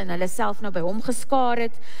gesê het, en hulle self nou by hom geskaar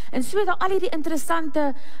het, en so het daar al hierdie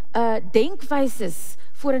interessante denkwyses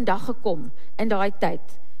vorendag gekom in daai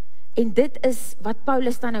tyd, en dit is wat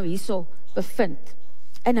Paulus dan nou hierso bevind.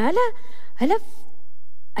 En hulle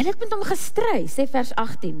het met hom gestry, sê vers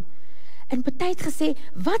 18. En party het gesê,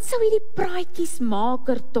 wat sou hierdie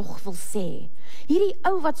praatjiesmaker tog wil sê? Hierdie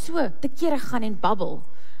ou wat so te kere gaan en babbel.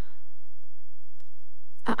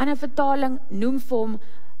 'n Ander vertaling noem vir hom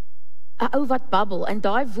 'n ou wat babbel, en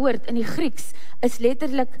daai woord in die Grieks is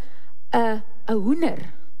letterlik 'n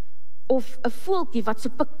hoender of 'n voeltjie wat so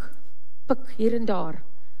pik hier en daar.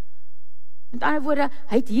 Met ander woorde,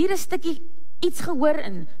 hy het hier 'n stukkie iets gehoor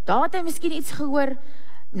en daar het hy miskien iets gehoor.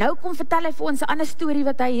 Nou kom vertel hy vir ons 'n ander storie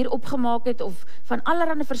wat hy hier opgemaak het, of van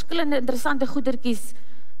allerlei verskillende interessante goedertjies.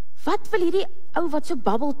 Wat wil hierdie ou wat so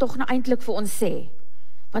babbel tog nou eintlik vir ons sê?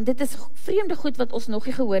 Want dit is vreemde goed wat ons nog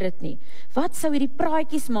nie gehoor het nie. Wat sou hierdie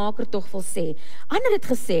praatjiesmaker tog wil sê? Ander het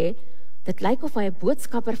gesê, dit lyk of hy 'n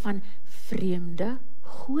boodskapper van vreemde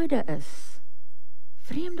gode is.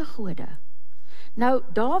 Vreemde gode. Nou,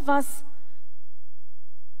 daar was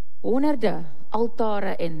honderde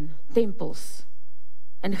altare en tempels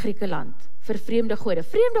in Griekeland vir vreemde gode.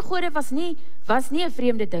 Vreemde gode was nie 'n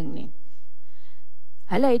vreemde ding nie.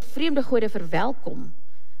 Hulle het vreemde gode verwelkom,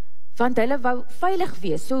 want hulle wou veilig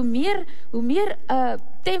wees. So hoe meer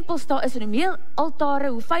tempels daar is en hoe meer altare,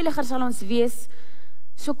 hoe veiliger sal ons wees.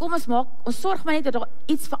 So kom ons sorg maar net dat daar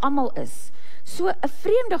iets vir almal is. So 'n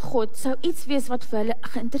vreemde god sou iets wees wat vir hulle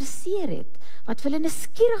geïnteresseer het, wat vir hulle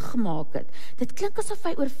nuuskierig gemaak het. Dit klink asof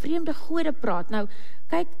hy oor vreemde gode praat. Nou,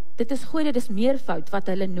 kyk, dit is gode, dis meervoud wat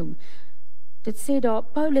hulle noem. Dit sê daar,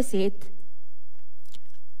 Paulus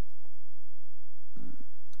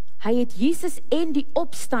hy het Jesus en die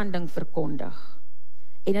opstanding verkondig.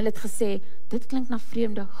 En hulle het gesê, dit klink na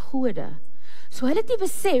vreemde gode. So hulle het nie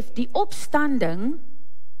besef, die opstanding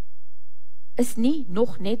is nie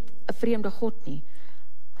nog net 'n vreemde god nie.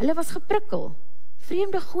 Hulle was geprikkel.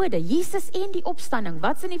 Vreemde gode, Jesus en die opstanding,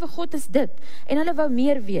 wat 'n nuwe god is dit? En hulle wou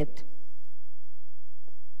meer weet.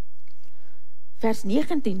 Vers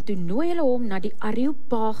 19, toe nooi hulle hom na die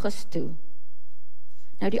Areopagus toe.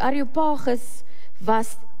 Nou die Areopagus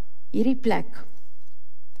was hierdie plek.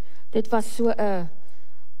 Dit was so 'n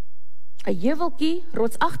heuweltjie,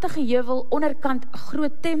 rotsagtige heuwel, onderkant 'n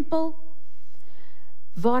groot tempel,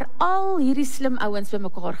 waar al hierdie slim ouens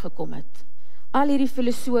bymekaar gekom het. Al hierdie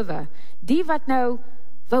filosowe, die wat nou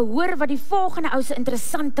wou hoor wat die volgende ou se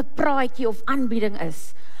interessante praatjie of aanbieding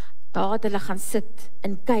is. Daar het hulle gaan sit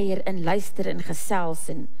en kuier en luister en gesels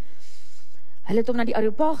en hulle het hom na die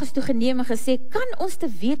Areopagus toe geneem en gesê, kan ons te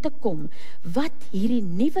wete kom wat hierdie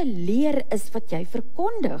nuwe leer is wat jy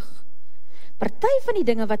verkondig? Party van die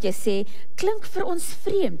dinge wat jy sê, klink vir ons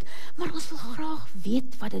vreemd, maar ons wil graag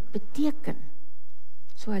weet wat dit beteken.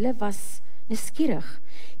 So hulle was nuuskierig.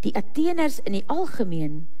 Die Atheners in die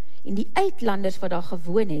algemeen en die uitlanders wat daar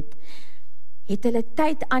gewoon het hulle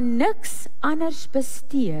tyd aan niks anders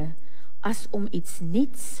bestee as om iets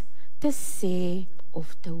niets te sê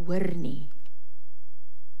of te hoor nie.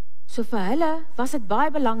 So vir hulle was dit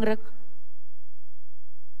baie belangrik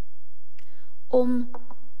om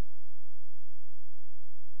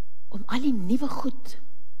al die nuwe goed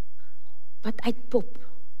wat uitpop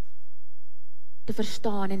te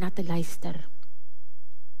verstaan en na te luister.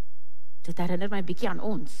 Dit herinner my 'n bietjie aan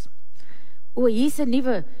ons. Hier's 'n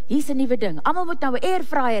nuwe ding. Almal moet nou 'n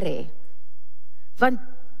airfryer hê. Want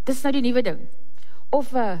dis nou die nuwe ding.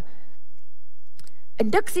 Of 'n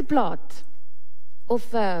induksieplaat.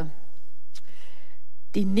 Of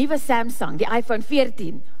die nuwe Samsung, die iPhone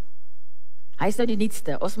 14. Hy's nou die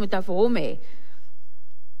nuutste. Ons moet nou vir hom hê.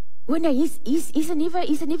 Nee, hier's 'n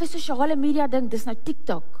nuwe sosiale media ding. Dis nou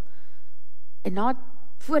TikTok. En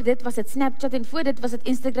voor dit was dit Snapchat, en voor dit was dit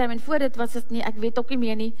Instagram, en voor dit was dit nie, ek weet ook nie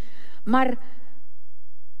meer nie, maar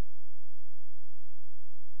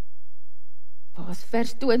was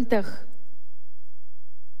vers 20,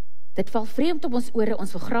 dit val vreemd op ons ore,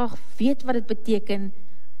 ons wil graag weet wat dit beteken,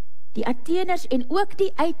 die Atheners en ook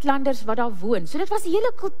die uitlanders wat daar woon, so dit was die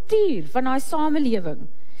hele kultuur van daai samelewing,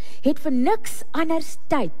 het vir niks anders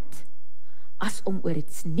tyd, as om oor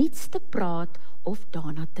iets niets te praat, of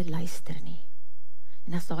daarna te luister nie.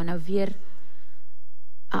 En as daar nou weer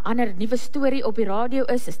 'n ander nuwe storie op die radio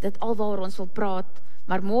is dit alwaar ons wil praat,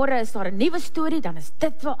 maar môre is daar 'n nuwe storie, dan is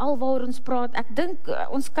dit wel alwaar ons praat. Ek dink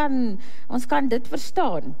ons kan dit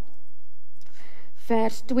verstaan.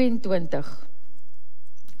 Vers 22.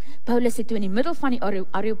 Paulus het toe in die middel van die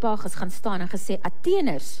Areopagus gaan staan en gesê,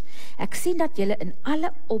 Atheners, ek sien dat julle in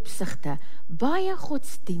alle opsigte baie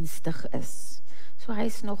godsdienstig is. So hy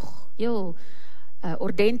is nog heel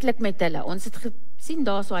ordentlik met hulle. Ons het gesien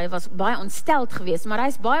daar, so hy was baie ontsteld geweest, maar hy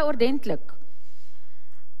is baie ordentlik.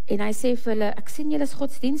 En hy sê vir hulle, ek sien julle is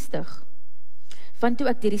godsdienstig. Want toe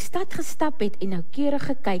ek deur die stad gestap het en noukeurig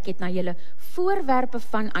gekyk het na julle voorwerpe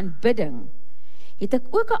van aanbidding, het ek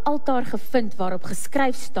ook 'n altaar gevind waarop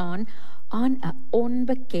geskryf staan, aan 'n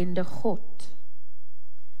onbekende God.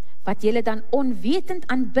 Wat julle dan onwetend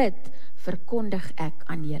aanbid, verkondig ek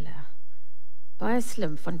aan julle. Baie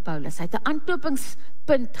slim van Paulus. Hy het 'n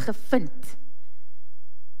aanknopingspunt gevind.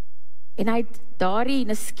 En hy het daardie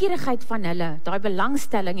nuuskierigheid van hulle, daai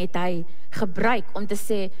belangstelling het hy gebruik om te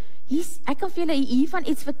sê, ek kan vir julle hiervan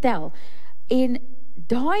iets vertel. En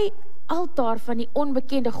daai altaar van die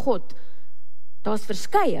onbekende God, daar's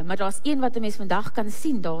verskeie, maar daar's een wat 'n mens vandag kan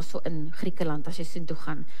sien daarso in Griekeland, as jy soontoe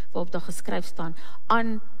gaan, waarop daar geskryf staan,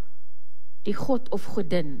 aan die God of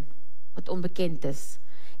godin, wat onbekend is.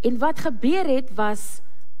 En wat gebeur het, was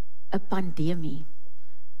 'n pandemie.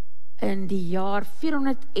 In die jaar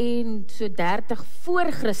 430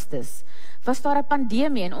 voor Christus, was daar 'n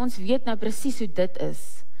pandemie, en ons weet nou presies hoe dit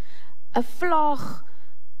is. 'n Vlaag,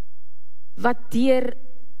 wat deur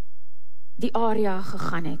die area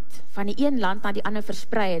gegaan het, van die een land na die ander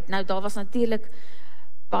versprei het. Nou, daar was natuurlik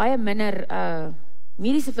baie minder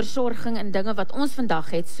mediese versorging en dinge wat ons vandag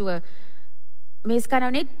het, so mens kan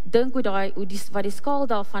nou net dink wat die skaal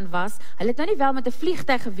daarvan was. Hulle het nou nie wel met 'n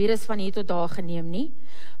vliegtuig 'n virus van hier tot daar geneem nie,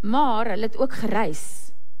 maar hulle het ook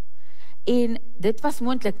gereis. En dit was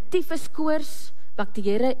moontlik tyfuskoors,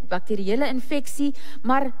 bakterieële infeksie,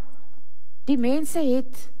 maar die mense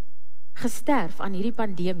het gesterf aan hierdie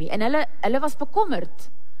pandemie, en hulle was bekommerd,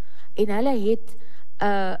 en hulle het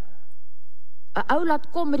 'n ou laat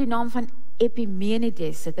kom met die naam van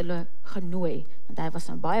Epimenides, het hulle genooi, want hy was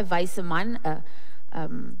 'n baie wyse man,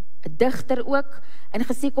 'n digter ook, en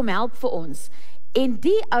gesê, kom help vir ons. En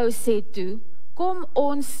die ou sê toe, kom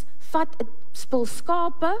ons vat 'n spul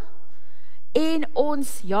skape, en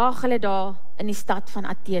ons jaag hulle daar in die stad van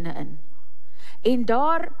Athene in. En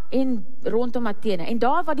rondom Athene, en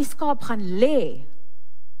daar waar die skaap gaan lê,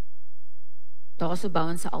 daar so bou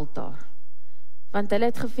ons 'n altaar. Want hulle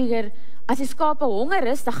het gefigure, as die skape honger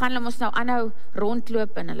is, dan gaan hulle ons nou aanhou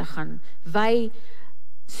rondloop, en hulle gaan wei,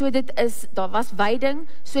 so daar was weiding,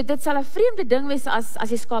 so dit sal 'n vreemde ding wees, as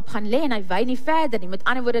die skaap gaan lê, en hy wei nie verder nie, met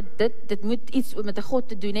ander woorde, dit moet iets met 'n God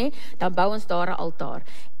te doen hê, dan bou ons daar 'n altaar.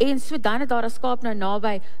 En so dan het daar 'n skaap nou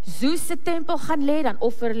naby Zeus se tempel gaan lê, dan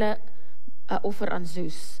offer hulle 'n offer aan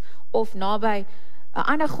Zeus, of naby 'n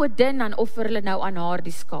ander godin, dan offer hulle nou aan haar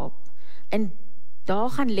die skaap. En daar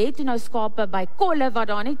gaan lê toe nou skape by kolle, waar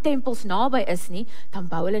daar nie tempels naby is nie, dan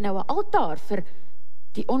bou hulle nou 'n altaar vir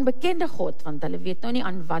die onbekende God, want hulle weet nou nie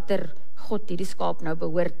aan watter God hierdie skaap nou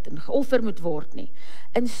behoort en geoffer moet word nie.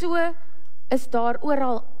 En so is daar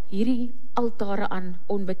oral hierdie altare aan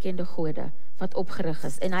onbekende gode wat opgerig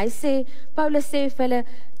is. En Paulus sê vir hulle,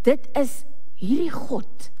 dit is hierdie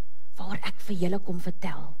God waar ek vir julle kom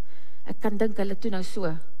vertel. Ek kan dink hulle toe nou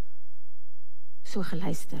so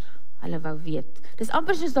geluister. Hulle wou weet. Dis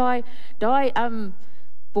amper soos daai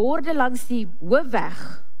borde langs die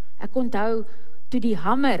hoofweg. Ek onthou toe die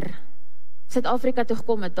Hammer Suid-Afrika toe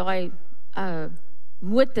gekom het, daai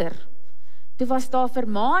motor. Toe was daar vir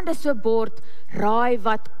maande so bord, raai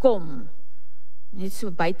wat kom. Net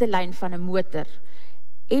so buitelyn van 'n motor.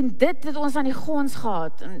 En dit het ons aan die gons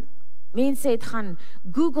gehad. En mense het gaan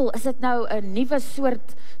Google, is dit nou 'n nuwe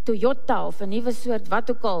soort Toyota of 'n nuwe soort wat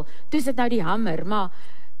ook al. Toe is dit nou die Hammer, maar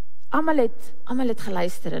almal het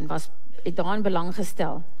geluister en het daarin belang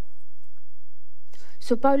gestel.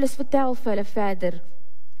 So Paulus vertel vir hulle verder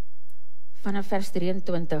vanaf vers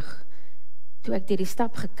 23. Toe ek deur die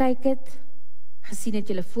stap gekyk het, gesien het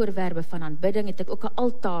julle voorwerpe van aanbidding, het ek ook 'n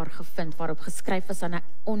altaar gevind waarop geskryf is aan 'n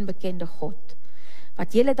onbekende God.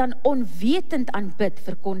 Wat julle dan onwetend aanbid,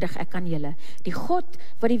 verkondig ek aan julle. Die God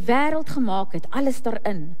wat die wêreld gemaak het, alles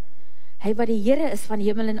daarin. Hy wat die Here is van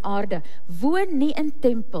hemel en aarde, woon nie in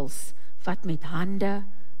tempels wat met hande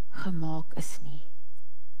gemaak is nie.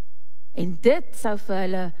 En dit sou vir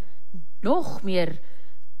hulle nog meer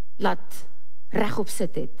laat regop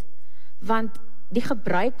sit het. Want die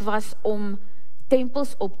gebruik was om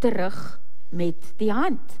tempels op te rig met die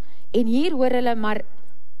hand. En hier hoor hulle, maar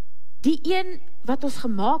die een wat ons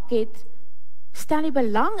gemaak het, stel nie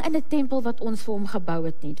belang in 'n tempel wat ons vir hom gebou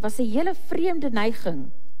het nie. Dit was 'n hele vreemde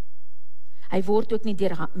neiging. Hy word ook nie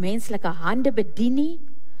deur menslike hande bedien nie,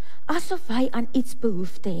 asof hy aan iets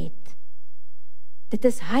behoefte het. Dit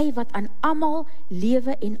is hy wat aan almal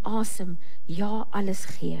lewe en asem, ja, alles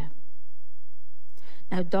gee.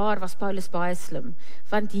 Nou daar was Paulus baie slim,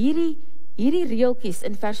 want hierdie reeltjies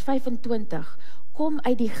in vers 25 kom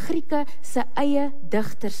uit die Grieke se eie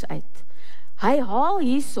digters uit. Hy haal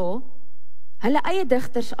hierso hulle eie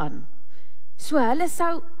digters aan. So hulle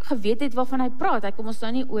sou geweet het waarvan hy praat. Hy kom ons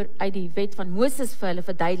nou nie oor uit die wet van Moses vir hulle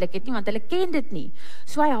verduidelik het nie, want hulle ken dit nie.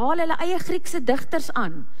 So hy haal hulle eie Griekse digters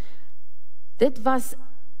aan. Dit was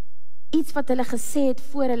iets wat hulle gesê het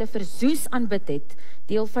voor hulle vir Zeus aanbid het,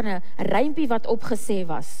 deel van 'n rympie wat opgesê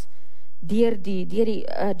was deur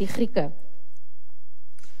die Grieke.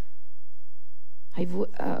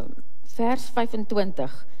 Vers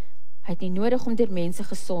 25, hy het nie nodig om deur mense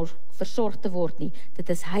versorg te word nie, dit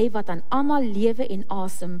is hy wat aan almal lewe en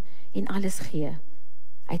asem en alles gee.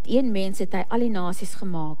 Uit een mens het hy al die nasies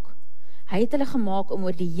gemaak. Hy het hulle gemaak om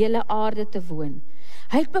oor die hele aarde te woon.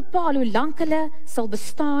 Hy het bepaal hoe lank hulle sal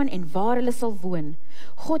bestaan en waar hulle sal woon.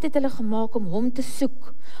 God het hulle gemaak om hom te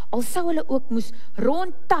soek, al sou hulle ook moes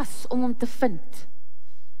rondtas om hom te vind.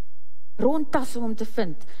 Rondtas om hom te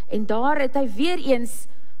vind. En daar het hy weer eens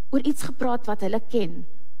oor iets gepraat wat hulle ken.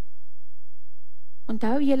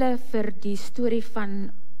 Onthou julle vir die storie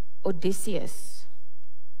van Odysseus?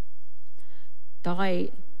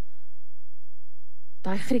 Daai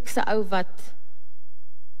Griekse ou wat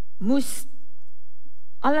moes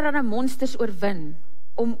allerlei monsters oorwin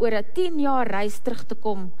om oor 'n 10 jaar reis terug te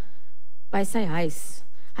kom by sy huis.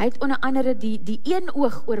 Hy het onder andere die een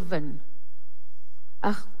oog oorwin.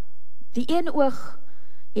 Die een oog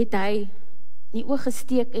het hy in die oog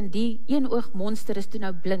gesteek en die een oog monster is toe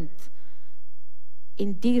nou blind.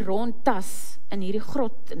 En die rondtas in hierdie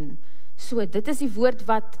grot en so, dit is die woord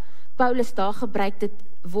wat Paulus daar gebruik, dit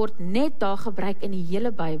word net daar gebruik in die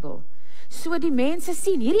hele Bybel. So die mense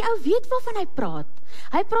sien, hierdie ou weet waarvan hy praat.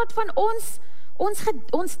 Hy praat van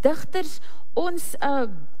ons digters, ons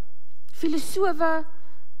filosowe,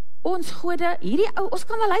 ons gode, hierdie ou, ons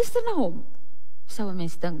kan maar luister na hom, sou 'n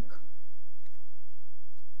mens dink.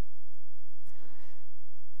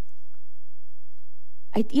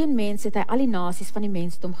 Uit een mens het hy al die nasies van die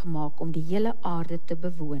mensdom gemaak om die hele aarde te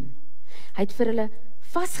bewoon. Hy het vir hulle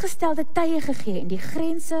vasgestelde tye gegee en die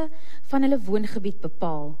grense van hulle woongebied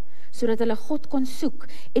bepaal, sodat hulle God kon soek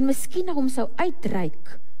en miskien na hom sou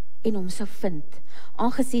uitreik en hom sou vind,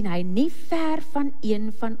 aangesien hy nie ver van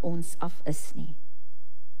een van ons af is nie.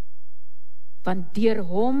 Want deur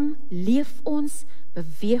hom leef ons,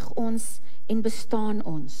 beweeg ons en bestaan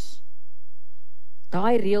ons.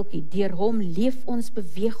 Daai reeltjie, deur hom leef ons,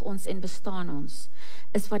 beweeg ons en bestaan ons,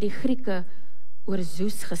 is wat die Grieke oor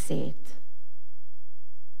Zeus gesê het.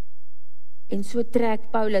 En so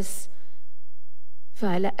trek Paulus vir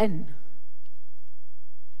hulle in.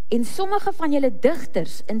 En sommige van julle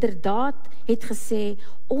digters inderdaad het gesê,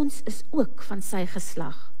 ons is ook van sy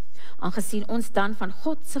geslag, aangesien ons dan van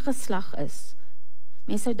God se geslag is.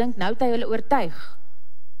 Mense sou dink, nou het hy hulle oortuig.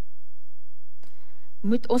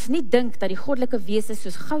 Moet ons nie dink dat die goddelike wese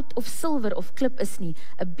soos goud of silwer of klip is nie,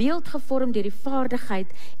 'n beeld gevorm deur die vaardigheid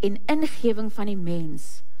en ingewing van die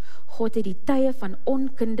mens. God het die tye van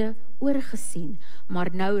onkunde oorgesien, maar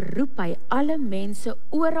nou roep hy alle mense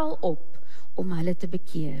oral op om hulle te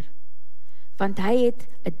bekeer. Want hy het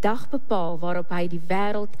 'n dag bepaal waarop hy die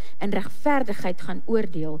wêreld in regverdigheid gaan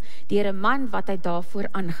oordeel, deur 'n man wat hy daarvoor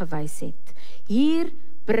aangewys het. Hier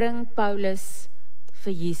bring Paulus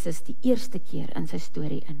vir Jesus die eerste keer in sy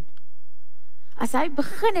storie in. As hy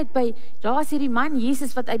begin het by, daar is hierdie man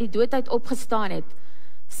Jesus wat uit die dood uit opgestaan het,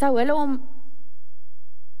 sou hulle hom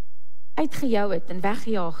uitgejou het en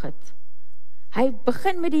weggejaag het. Hy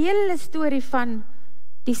begin met die hele storie van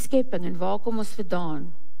die skepping en waar kom ons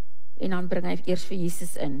vandaan, en dan bring hy eers vir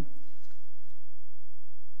Jesus in.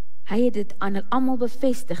 Hy het dit aan almal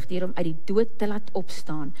bevestig deur hom uit die dood te laat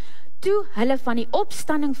opstaan. Toe hulle van die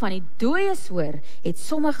opstanding van die dooies hoor, het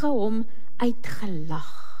sommige hom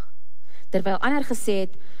uitgelag, terwyl ander gesê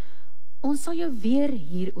het, ons sal jou weer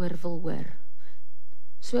hieroor wil hoor.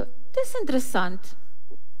 So, dis interessant,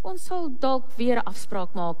 ons sal dalk weer 'n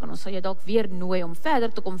afspraak maak en ons sal jou dalk weer nooi om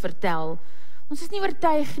verder te kom vertel. Ons is nie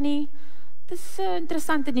oortuig nie, dis 'n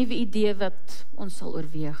interessante nuwe idee wat ons sal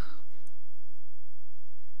oorweeg.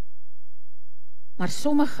 Maar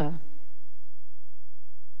sommige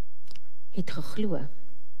het geglo.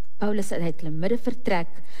 Paulus het uit hulle midde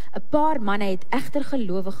vertrek. 'n Paar manne het egter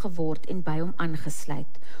gelowig geword en by hom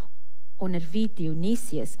aangesluit, onder wie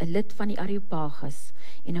Dionysius, 'n lid van die Areopagus,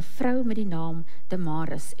 en 'n vrou met die naam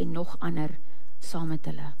Damaris en nog ander saam met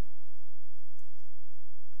hulle.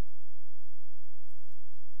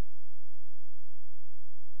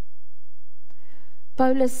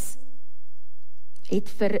 Paulus het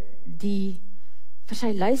vir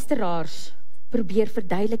sy luisteraars probeer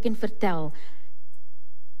verduidelik en vertel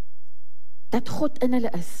dat God in hulle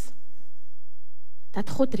is. Dat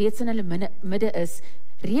God reeds in hulle midde is,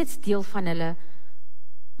 reeds deel van hulle,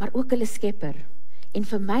 maar ook hulle skepper. En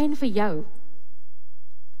vir my en vir jou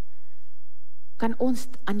kan ons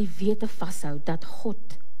aan die wete vashou dat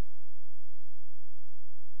God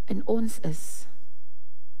in ons is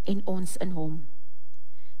en ons in hom,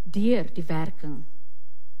 deur die werking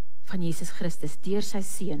van Jesus Christus, deur sy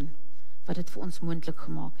seun, wat dit vir ons moontlik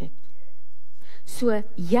gemaak het. So,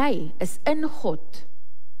 jy is in God,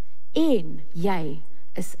 en jy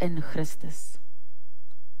is in Christus.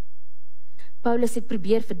 Paulus het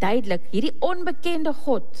probeer verduidelik, hierdie onbekende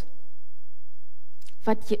God,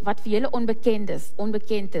 wat vir julle onbekend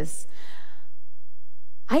is,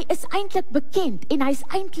 hy is eintlik bekend, en hy is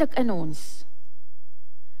eintlik in ons.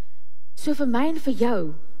 So vir my en vir jou,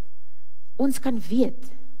 ons kan weet,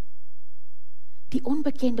 die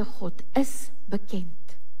onbekende God is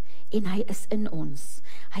bekend, en hy is in ons.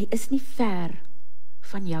 Hy is nie ver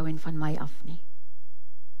van jou en van my af nie.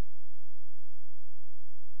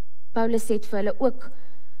 Paulus het vir hulle ook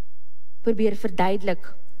probeer verduidelik,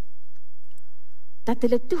 dat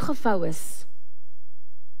hulle toegevou is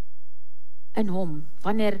in hom,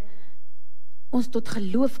 wanneer ons tot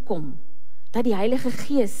geloof kom, dat die Heilige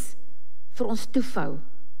Gees vir ons toevou.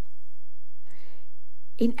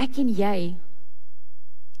 En ek en jy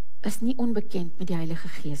is nie onbekend met die Heilige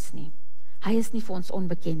Gees nie. Hy is nie vir ons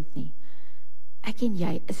onbekend nie. Ek en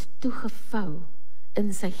jy is toegevou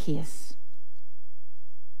in sy Gees.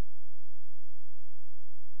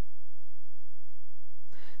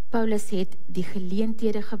 Paulus het die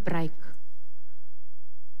geleenthede gebruik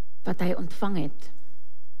wat hy ontvang het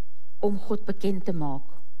om God bekend te maak.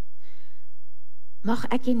 Mag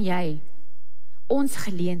ek en jy ons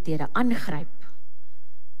geleenthede aangryp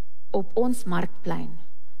op ons markplein,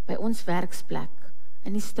 by ons werksplek,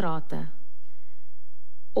 in die strate,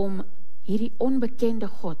 om hierdie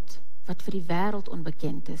onbekende God, wat vir die wêreld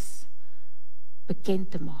onbekend is,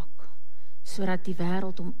 bekend te maak, sodat die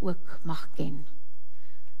wêreld hom ook mag ken,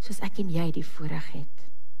 soos ek en jy die voorreg het.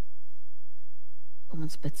 Kom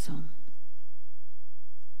ons bid saam.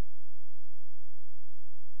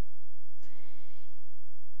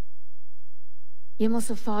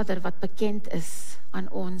 Hemelse Vader, wat bekend is aan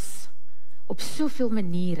ons op soveel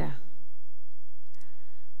maniere,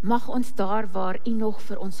 mag ons daar waar U nog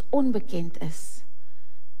vir ons onbekend is,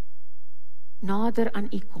 nader aan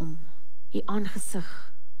U kom, U aangesig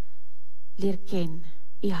leer ken,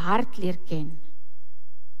 U hart leer ken,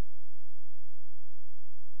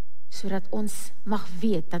 sodat ons mag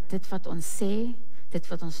weet dat dit wat ons sê, dit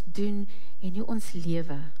wat ons doen en hoe ons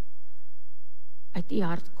lewe uit U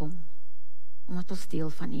hart kom, omdat ons deel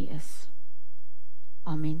van U is.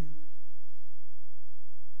 Amen.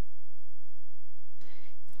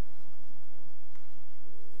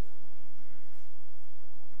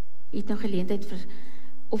 U het nou geleentheid vir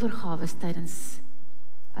offergawes tydens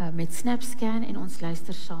met Snapscan en ons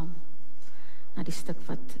luister saam na die stuk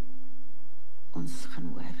wat ons gaan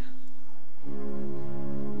hoor.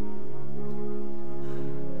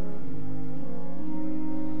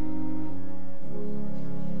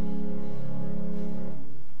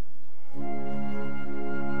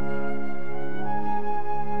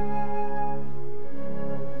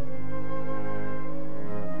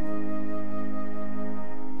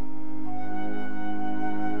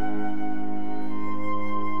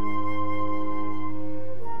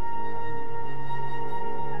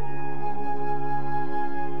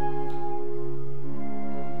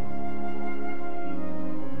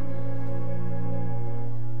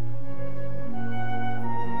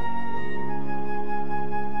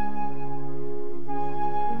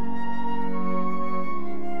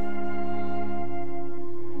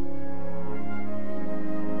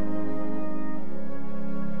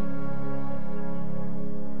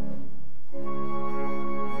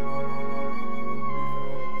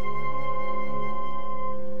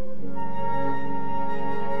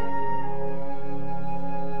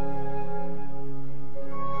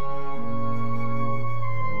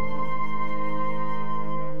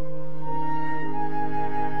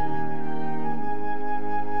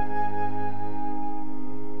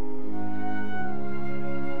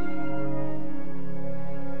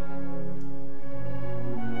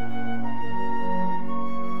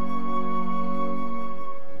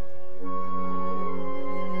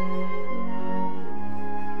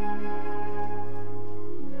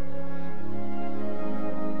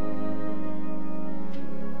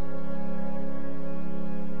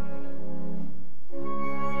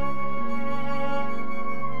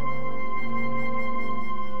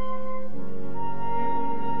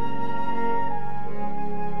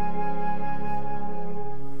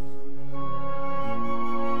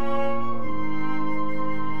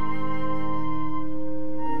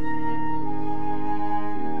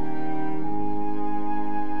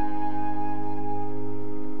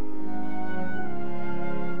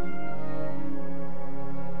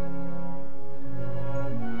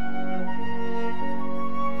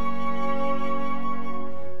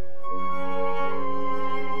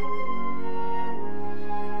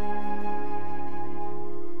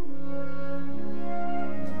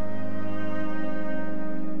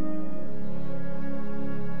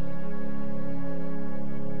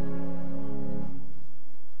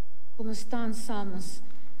 ons staan saam, ons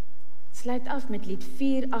sluit af met lied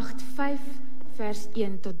 485, vers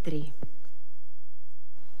 1 tot 3.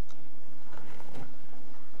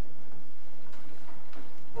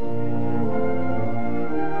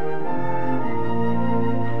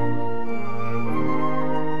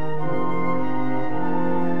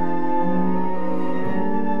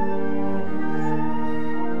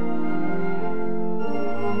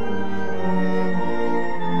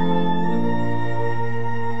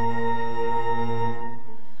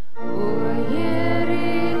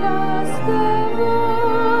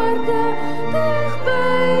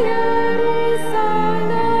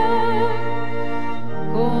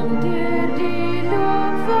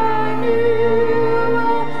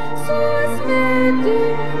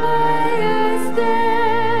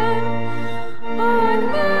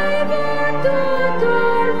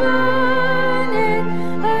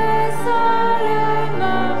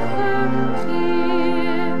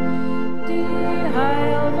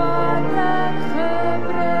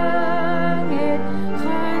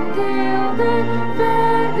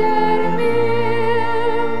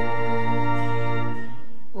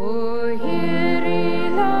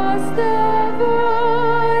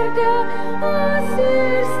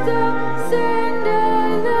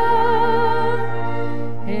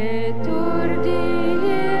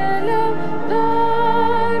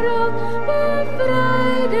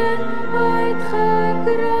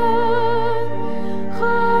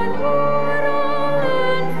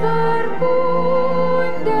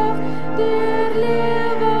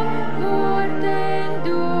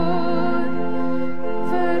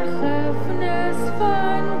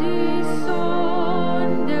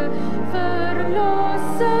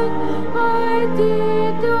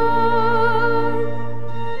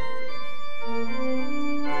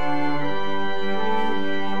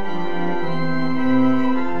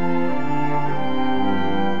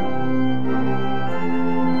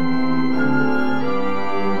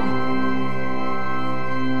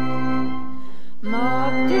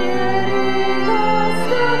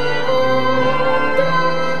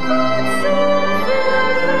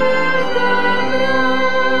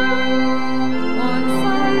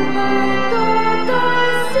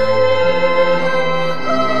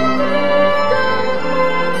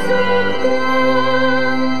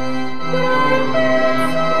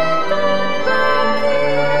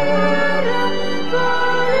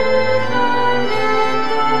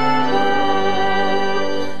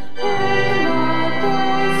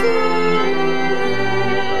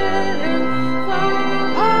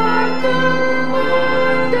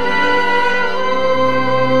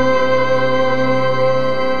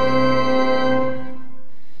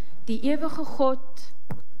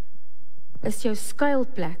 Jou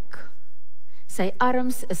skuilplek, sy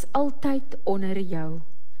arms is altyd onder jou.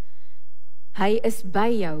 Hy is by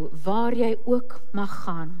jou, waar jy ook mag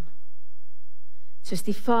gaan. Soos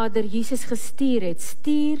die Vader Jesus gestuur het,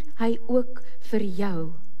 stuur hy ook vir jou,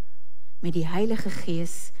 met die Heilige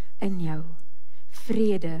Gees in jou.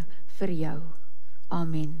 Vrede vir jou.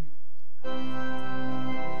 Amen.